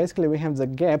 so that basically we have the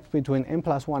gap between n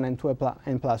plus 1 and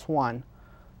 2n plus 1.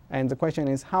 And the question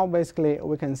is how basically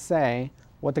we can say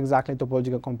what exactly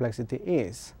topological complexity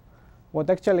is. What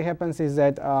actually happens is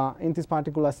that in this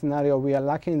particular scenario we are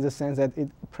lucky in the sense that it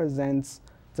presents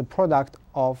the product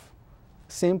of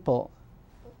simple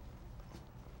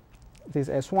these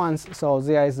S1s, so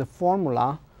there is a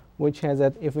formula which has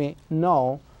that if we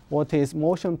know what is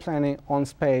motion planar on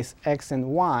space x and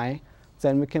y,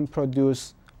 then we can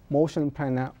produce motion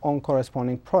planar on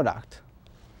corresponding product.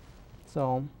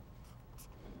 So,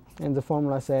 and the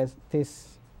formula says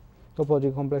this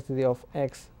topological complexity of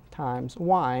x times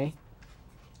y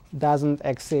doesn't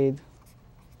exceed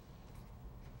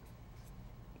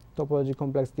topological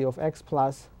complexity of x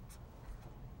plus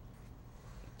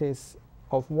this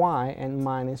of y and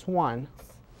minus 1.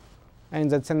 And in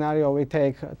that scenario we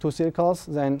take 2 circles,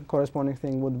 then corresponding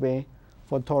thing would be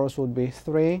for torus would be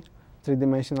 3,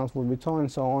 3-dimensionals would be 2,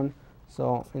 and so on.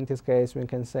 So in this case we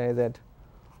can say that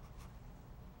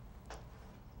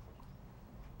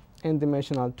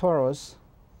n-dimensional torus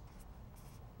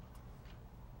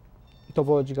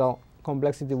topological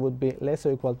complexity would be less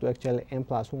or equal to actually n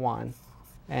plus 1,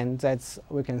 and that's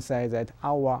we can say that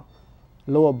our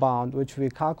lower bound which we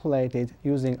calculated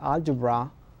using algebra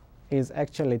is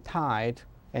actually tight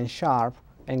and sharp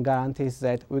and guarantees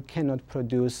that we cannot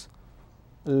produce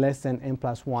less than n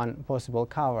plus 1 possible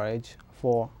coverage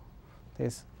for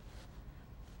this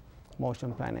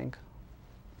motion planning.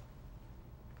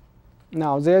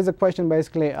 Now there is a question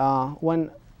basically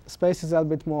when space is a little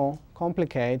bit more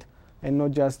complicated and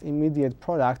not just immediate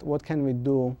product, what can we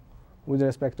do with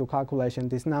respect to calculation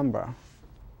this number?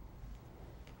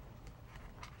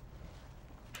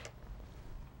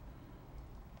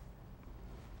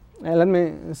 And let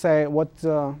me say what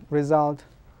the result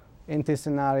in this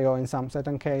scenario in some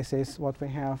certain cases what we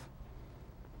have.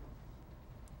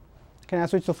 Can I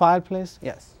switch to file please?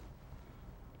 Yes.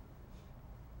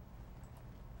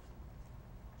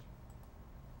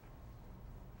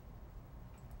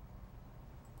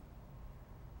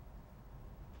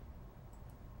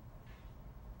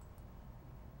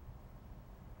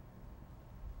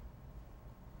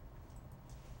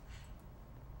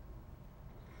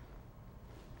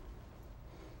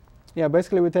 Yeah,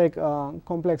 basically we take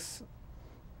complex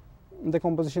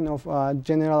decomposition of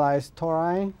generalized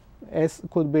tori. S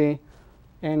could be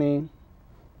any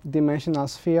dimensional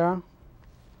sphere.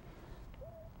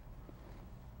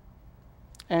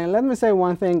 And let me say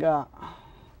one thing,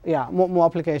 yeah, more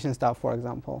application stuff, for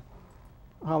example.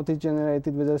 How it is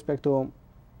generated with respect to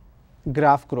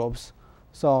graph groups.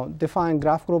 So define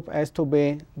graph group as to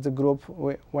be the group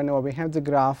whenever we have the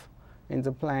graph in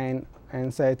the plane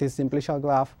and say it is simplicial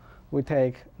graph, we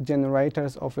take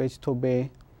generators of which to be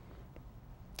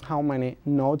how many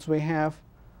nodes we have,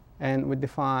 and we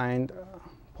define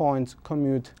points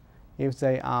commute if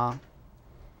they are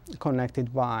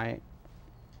connected by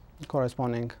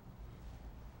corresponding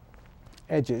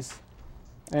edges.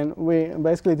 And we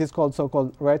basically it is called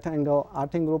so-called rectangle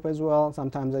arting group as well.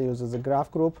 Sometimes I use as a graph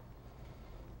group.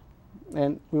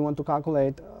 And we want to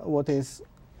calculate what is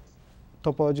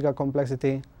topological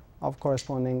complexity of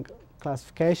corresponding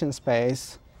classification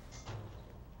space,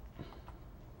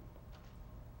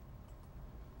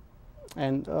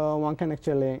 and one can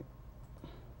actually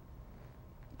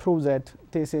prove that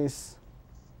this is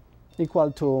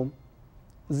equal to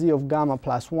z of gamma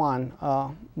plus 1.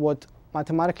 What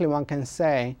mathematically one can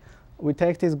say, we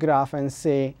take this graph and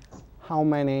see how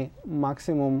many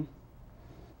maximum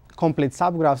complete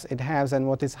subgraphs it has and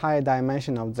what is higher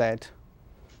dimension of that,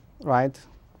 right?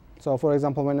 So for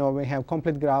example, whenever we have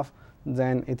complete graph,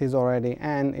 then it is already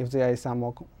n. If there is some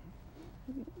more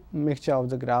mixture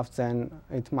of the graphs, then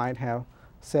it might have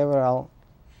several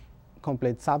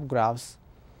complete subgraphs.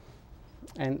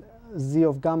 And z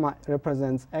of gamma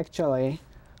represents actually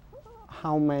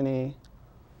how many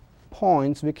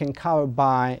points we can cover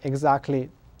by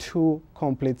exactly 2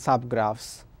 complete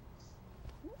subgraphs.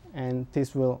 And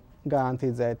this will guarantee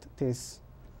that this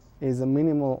is a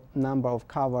minimal number of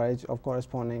coverage of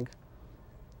corresponding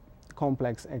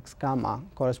complex x gamma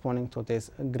corresponding to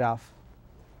this graph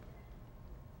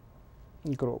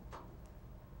group.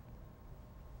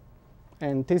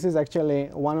 And this is actually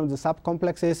one of the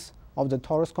subcomplexes of the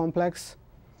torus complex.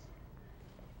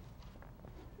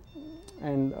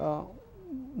 And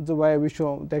the way we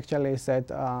should actually set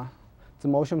the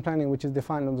motion planning which is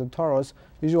defined on the torus,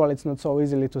 usually it's not so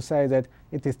easily to say that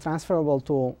it is transferable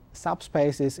to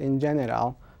subspaces in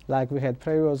general, like we had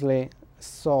previously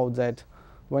saw that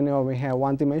whenever we have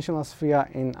one-dimensional sphere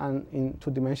in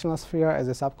two-dimensional sphere as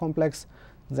a subcomplex,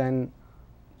 then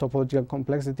topological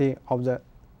complexity of the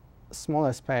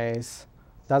smaller space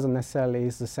doesn't necessarily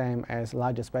is the same as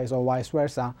larger space, or vice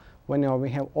versa. Whenever we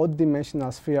have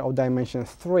odd-dimensional sphere of dimension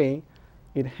 3,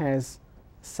 it has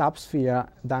subsphere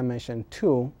dimension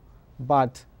 2,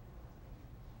 but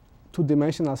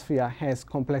two-dimensional sphere has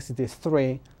complexity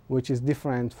 3, which is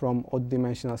different from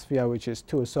odd-dimensional sphere, which is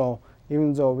 2. So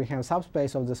even though we have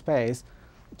subspace of the space,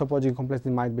 topological complexity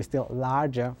might be still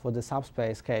larger for the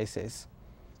subspace cases.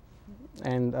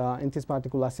 And in this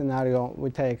particular scenario,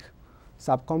 we take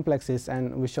subcomplexes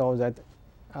and we show that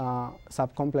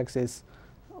subcomplexes,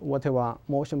 whatever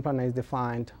motion planar is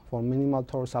defined for minimal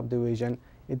torus subdivision,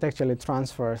 it actually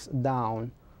transfers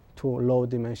down to low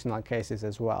dimensional cases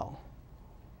as well,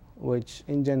 which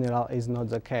in general is not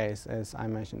the case, as I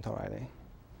mentioned already.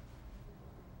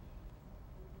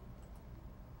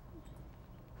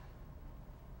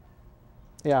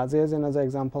 Yeah, there's another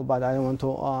example, but I don't want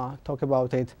to talk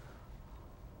about it.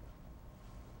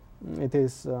 It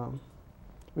is,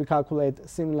 we calculate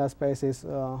similar spaces,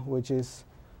 which is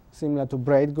similar to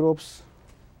braid groups,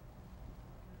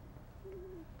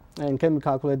 and can be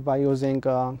calculated by using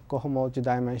cohomology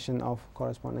dimension of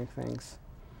corresponding things.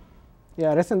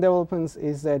 Yeah, recent developments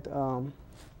is that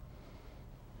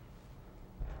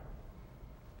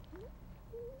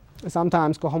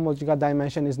sometimes cohomological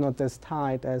dimension is not as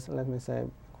tight as, let me say,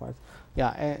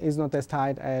 is not as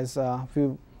tight as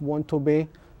we want to be.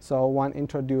 So one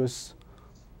introduce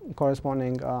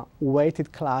corresponding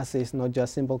weighted classes, not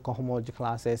just simple cohomology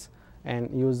classes, and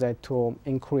use that to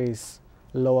increase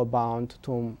lower bound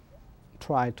to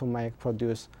try to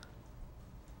produce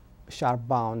sharp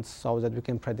bounds so that we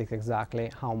can predict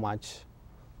exactly how much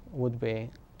would be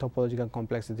topological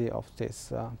complexity of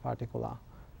this particular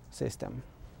system.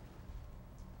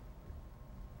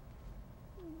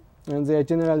 And the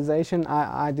generalization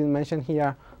I didn't mention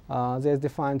here, there's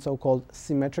defined so-called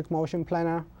symmetric motion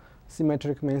planar.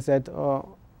 Symmetric means that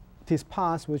this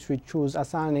path which we choose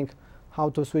assigning how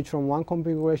to switch from one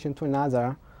configuration to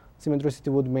another, symmetricity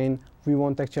would mean we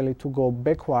want actually to go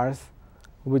backwards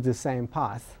with the same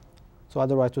path. So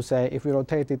otherwise to say, if we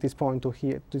rotated this point to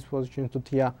here, this position to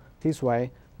here this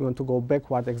way, we want to go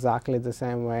backward exactly the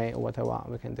same way, whatever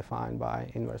we can define by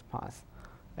inverse path.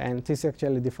 And this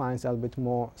actually defines a bit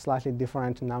more slightly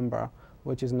different number,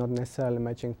 which is not necessarily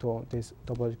matching to this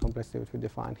topological complexity which we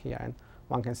defined here. And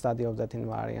one can study of that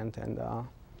invariant and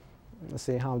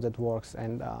see how that works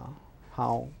and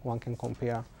how one can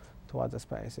compare to other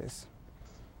spaces.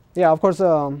 Yeah, of course,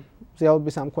 there will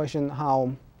be some question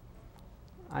how,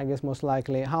 I guess most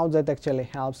likely, how that actually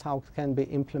helps, how it can be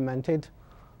implemented.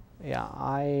 Yeah,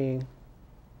 I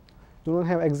do not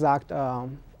have exact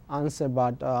answer,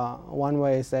 but one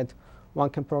way is that one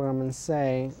can program and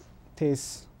say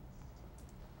this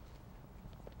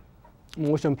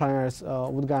motion planners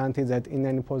would guarantee that in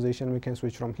any position we can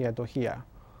switch from here to here.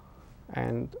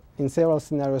 And in several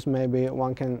scenarios, maybe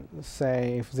one can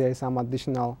say if there is some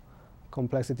additional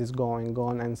complexities going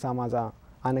on and some other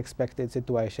unexpected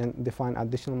situation, define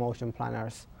additional motion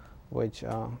planners which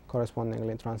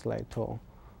correspondingly translate to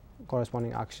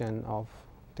corresponding action of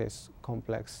this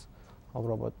complex of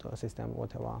robot system,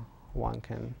 whatever one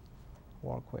can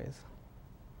work with.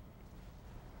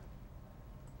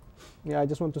 Yeah, I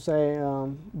just want to say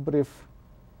brief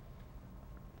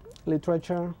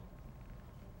literature.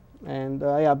 And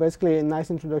yeah, basically a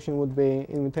nice introduction would be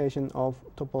Invitation of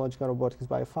Topological Robotics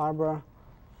by Farber.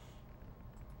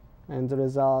 And the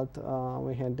result,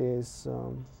 we had this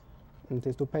in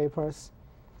these two papers.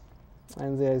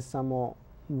 And there is some more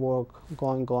work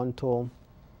going on to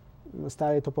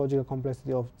study topological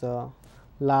complexity of the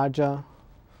larger,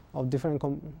 of different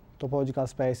topological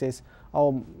spaces.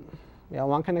 Oh, yeah,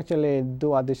 one can actually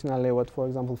do additionally what, for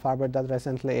example, Farber did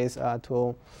recently is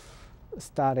to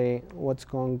study what's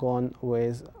going on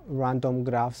with random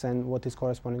graphs and what is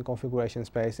corresponding configuration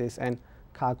spaces and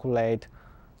calculate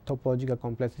topological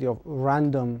complexity of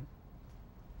random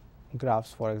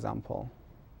graphs, for example,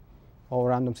 or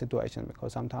random situation,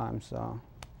 because sometimes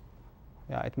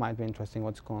yeah, it might be interesting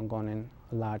what's going on in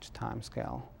a large time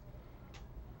scale.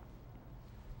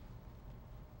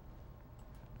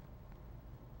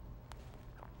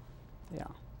 Yeah,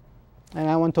 and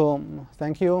I want to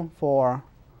thank you for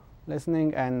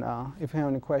listening, and if you have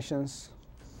any questions.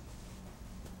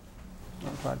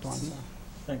 try to answer.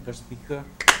 Thank our speaker.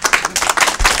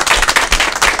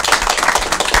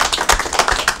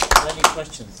 Any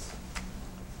questions?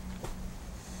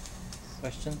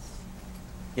 Questions?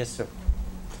 Yes, sir.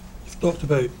 You've talked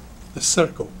about the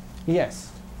circle,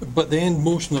 Yes. but the end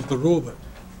motion of the robot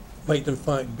might in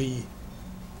fact be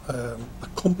a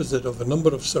composite of a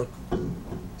number of circles.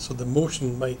 So the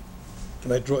motion might,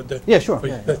 can I draw it down? Yeah, sure. For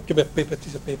you? Yeah, yeah. Give me a paper,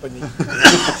 piece of paper, and you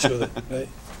show that, right?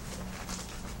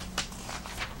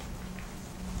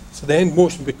 So the end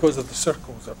motion, because of the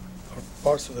circles or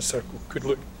parts of the circle, could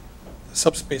look, the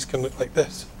subspace can look like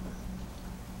this.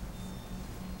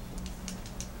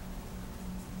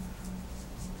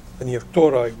 And your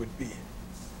tori would be.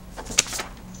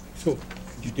 So,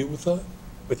 could you deal with that,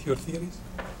 with your theories?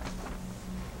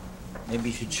 Maybe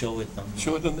you should show it on.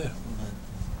 Show it on there.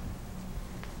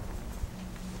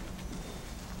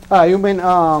 You mean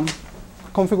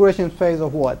configuration phase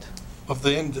of what? Of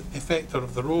the end effector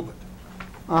of the robot.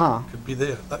 Uh-huh. Could be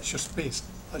there. That's your space.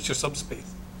 That's your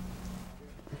subspace.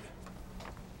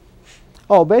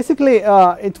 Oh, basically,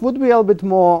 it would be a little bit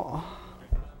more.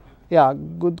 Yeah,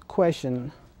 good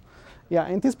question. Yeah,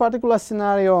 in this particular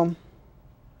scenario,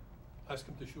 Ask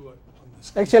him to show it on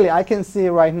this. actually, I can see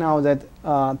right now that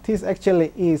this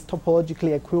actually is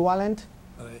topologically equivalent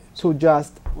Right. to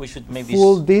just We should maybe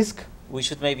full disk. we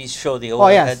should maybe show the Oh,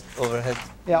 yes. overhead.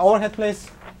 Yeah, overhead, please.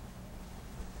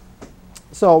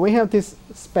 So we have this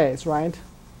space, right?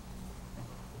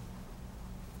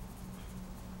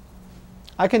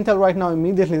 I can tell right now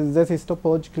immediately that this is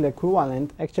topologically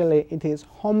equivalent. Actually, it is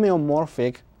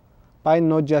homeomorphic by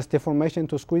not just deformation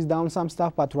to squeeze down some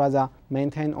stuff, but rather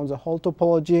maintain on the whole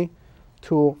topology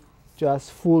to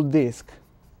just full disk.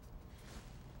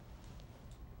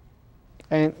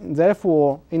 And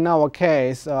therefore, in our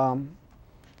case,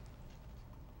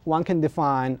 one can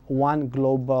define one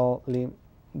globally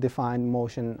defined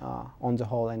motion on the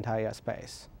whole entire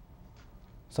space.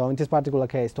 So in this particular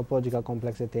case, topological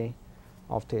complexity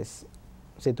of this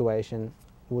situation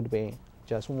would be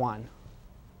just 1.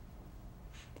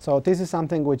 So this is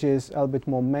something which is a little bit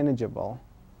more manageable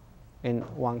in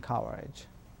one coverage.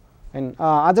 And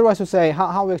otherwise, to say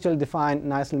how we actually define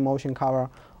nicely motion cover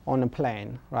on a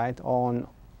plane, right, on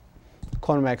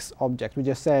convex object. We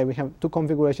just say we have 2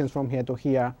 configurations from here to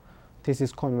here. This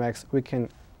is convex. We can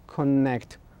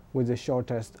connect with the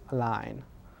shortest line.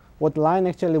 What line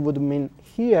actually would mean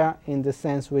here, in the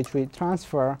sense which we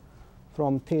transfer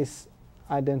from this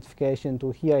identification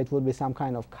to here, it would be some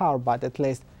kind of curve, but at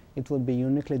least it would be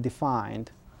uniquely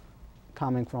defined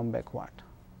coming from backward.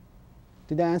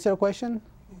 Did I answer your question?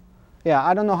 Yeah,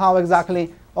 I don't know how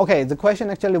exactly. Okay, the question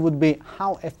actually would be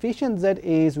how efficient that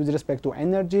is with respect to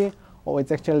energy, or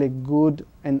it's actually good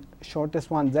and shortest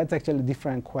one. That's actually a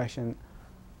different question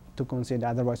to consider.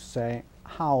 Otherwise, to say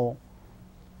how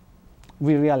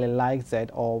we really like that,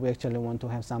 or we actually want to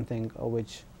have something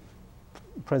which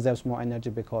preserves more energy,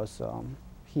 because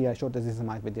here shortest distance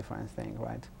might be different thing,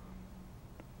 right?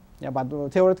 Yeah, but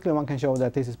theoretically one can show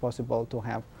that this is possible to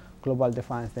have global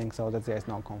defined things so that there is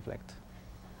no conflict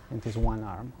in this one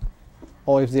arm.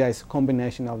 Or if there is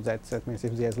combination of that, that means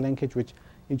if there is linkage which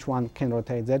each one can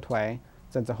rotate that way,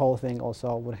 then the whole thing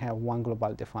also would have one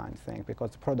global defined thing,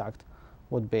 because the product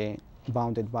would be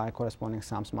bounded by corresponding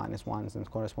sums minus ones and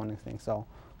corresponding things. So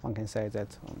one can say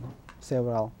that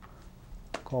several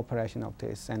cooperation of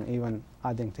this, and even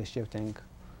adding this shifting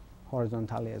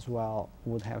horizontally as well,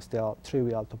 would have still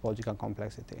trivial topological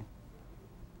complexity.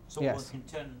 So Yes. one can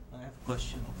turn. I have a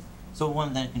question. So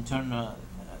one then can turn the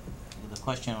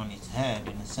question on its head,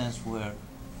 in a sense where,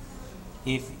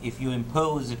 if you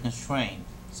impose a constraint,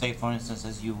 say for instance,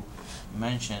 as you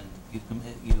mentioned, you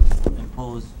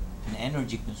impose an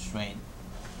energy constraint,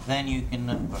 then you can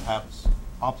perhaps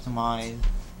optimize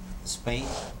the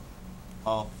space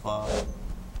of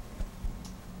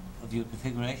your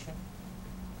configuration.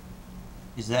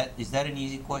 Is that an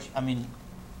easy question? I mean,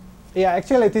 Yeah,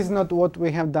 actually it is not what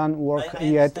we have done work I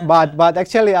yet, understand but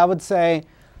actually I would say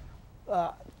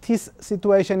this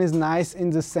situation is nice in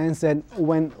the sense that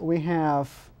when we have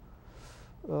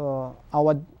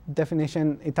our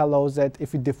definition, it allows that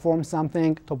if we deform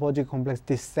something, topological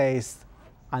complexity stays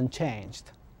unchanged.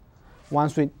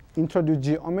 Once we introduce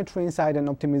geometry inside an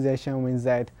optimization with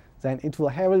that, then it will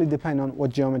heavily depend on what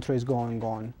geometry is going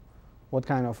on, what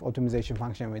kind of optimization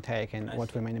function we take, and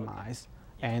what we minimize.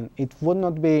 And it would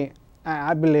not be,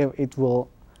 I believe it will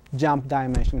jump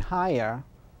dimension higher,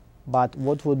 but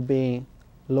what would be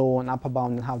low and upper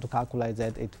bound and how to calculate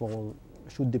that, it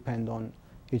should depend on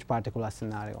each particular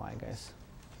scenario, I guess.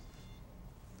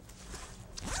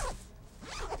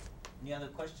 any other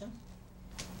questions?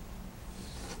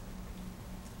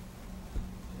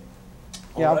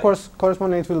 Yeah, of course,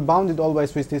 corresponding it will bound it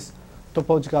always with this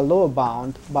topological lower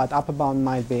bound, but upper bound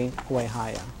might be way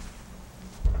higher.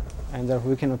 And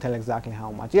therefore we cannot tell exactly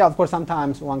how much. Yeah, of course,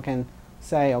 sometimes one can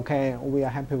say, okay, we are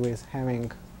happy with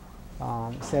having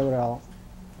several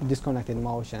disconnected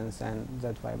motions and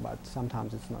that way, but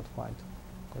sometimes it's not quite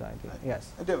a good idea.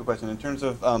 Yes? I do have a question. In terms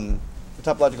of the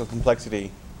topological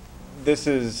complexity, this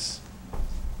is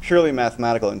purely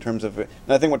mathematical in terms of, and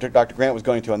I think what Dr. Grant was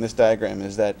going to on this diagram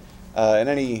is that in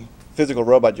any physical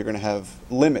robot, you're going to have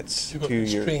limits to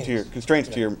your constraints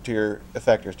to your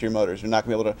effectors, to your motors. You're not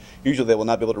going to be able to. Usually, they will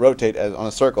not be able to rotate as on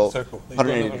a circle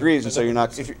 180 degrees, and so you're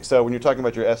not. So when you're talking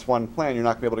about your S1 plan, you're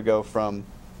not going to be able to go from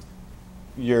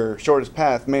your shortest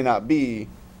path may not be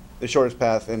the shortest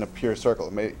path in a pure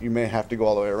circle. You may have to go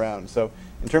all the way around. So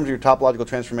in terms of your topological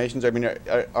transformations, I mean,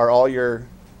 is all your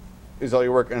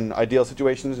work in ideal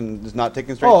situations and does not take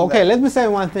constraints? Oh, okay. Let me say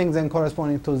one thing then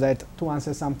corresponding to that to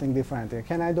answer something different.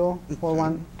 Can I do for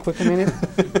one quick minute?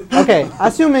 Okay,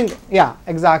 assuming, yeah,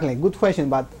 exactly. Good question.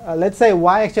 But let's say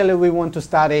why actually we want to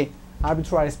study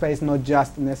arbitrary space, not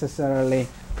just necessarily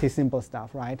the simple stuff,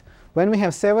 right? When we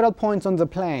have several points on the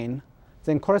plane,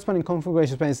 then corresponding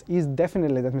configuration space is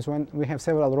definitely, that means when we have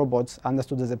several robots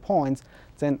understood as the points,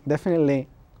 then definitely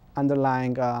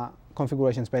underlying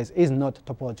configuration space is not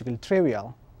topologically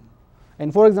trivial.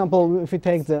 And for example, if we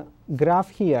take the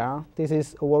graph here, this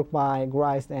is a work by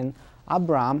Grice and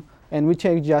Abram, and we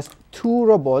take just two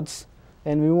robots,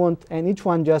 and each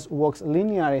one just walks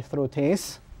linearly through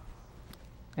this,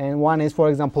 and one is, for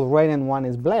example, red and one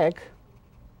is black,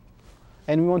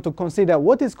 and we want to consider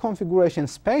what is configuration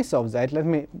space of that. Let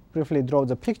me briefly draw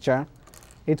the picture.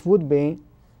 It would be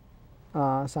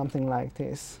something like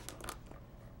this.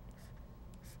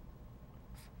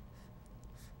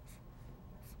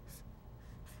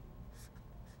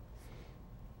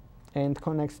 And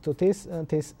connects to this.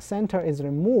 This center is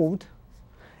removed,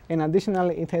 and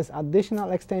additionally it has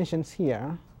additional extensions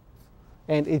here,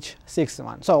 and each sixth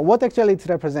one. So what actually it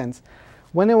represents?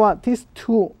 Whenever these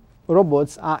two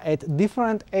robots are at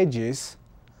different edges,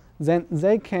 then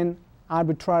they can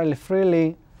arbitrarily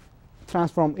freely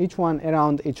transform each one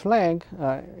around each leg,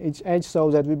 each edge, so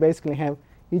that we basically have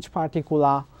each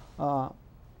particular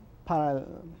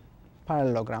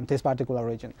parallelogram, this particular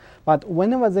region. But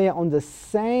whenever they are on the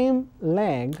same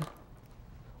leg,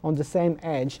 on the same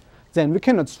edge, then we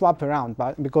cannot swap around,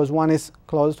 because one is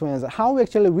close to another. How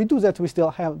actually we do that? We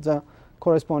still have the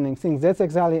corresponding things. That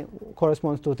exactly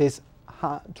corresponds to these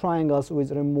triangles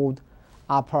with removed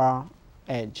upper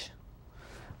edge.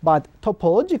 But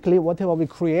topologically, whatever we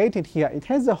created here, it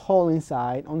has a hole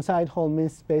inside. On-side hole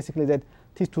means basically that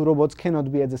these two robots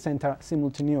cannot be at the center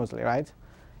simultaneously, right?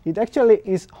 It actually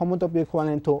is homotopy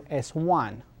equivalent to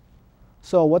S1.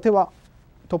 So whatever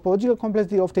topological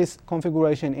complexity of this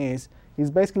configuration is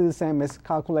basically the same as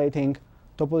calculating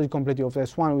topological complexity of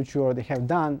S1, which you already have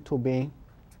done, to be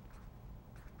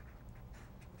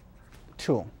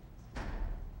 2.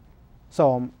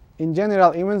 So in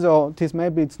general, even though this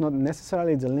maybe it's not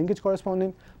necessarily the linkage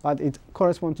corresponding, but it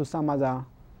corresponds to some other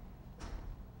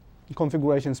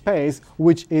configuration space,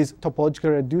 which is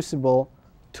topologically reducible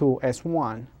to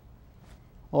S1.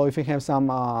 Or if we have some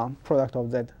product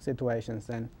of that situations,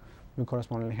 then we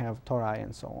correspondingly have tori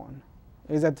and so on.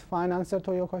 Is that a fine answer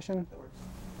to your question? That works.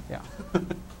 Yeah.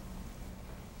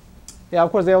 Yeah,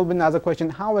 of course, there will be another question.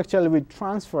 How actually we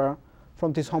transfer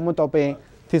from this homotopy,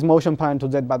 this motion pattern to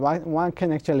that? But one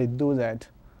can actually do that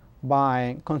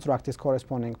by construct this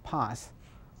corresponding path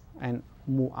and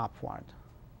move upward.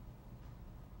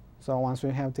 So once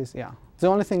we have this, yeah. The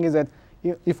only thing is that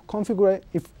if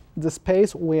the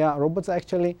space where robots are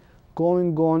actually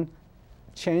going on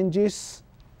changes,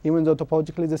 even though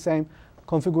topologically the same,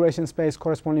 configuration space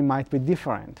corresponding might be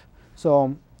different.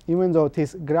 So even though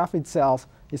this graph itself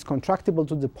is contractible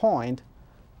to the point,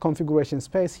 configuration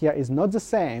space here is not the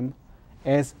same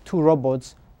as two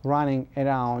robots running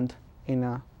around in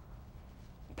a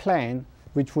plane,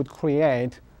 which would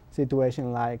create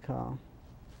situation like,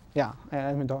 yeah,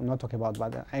 I mean, not talk about,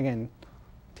 but again,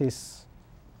 this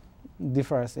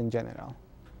differs in general.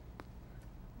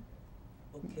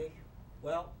 Okay,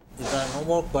 well, if there are no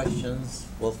more questions,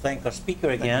 we'll thank our speaker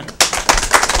again.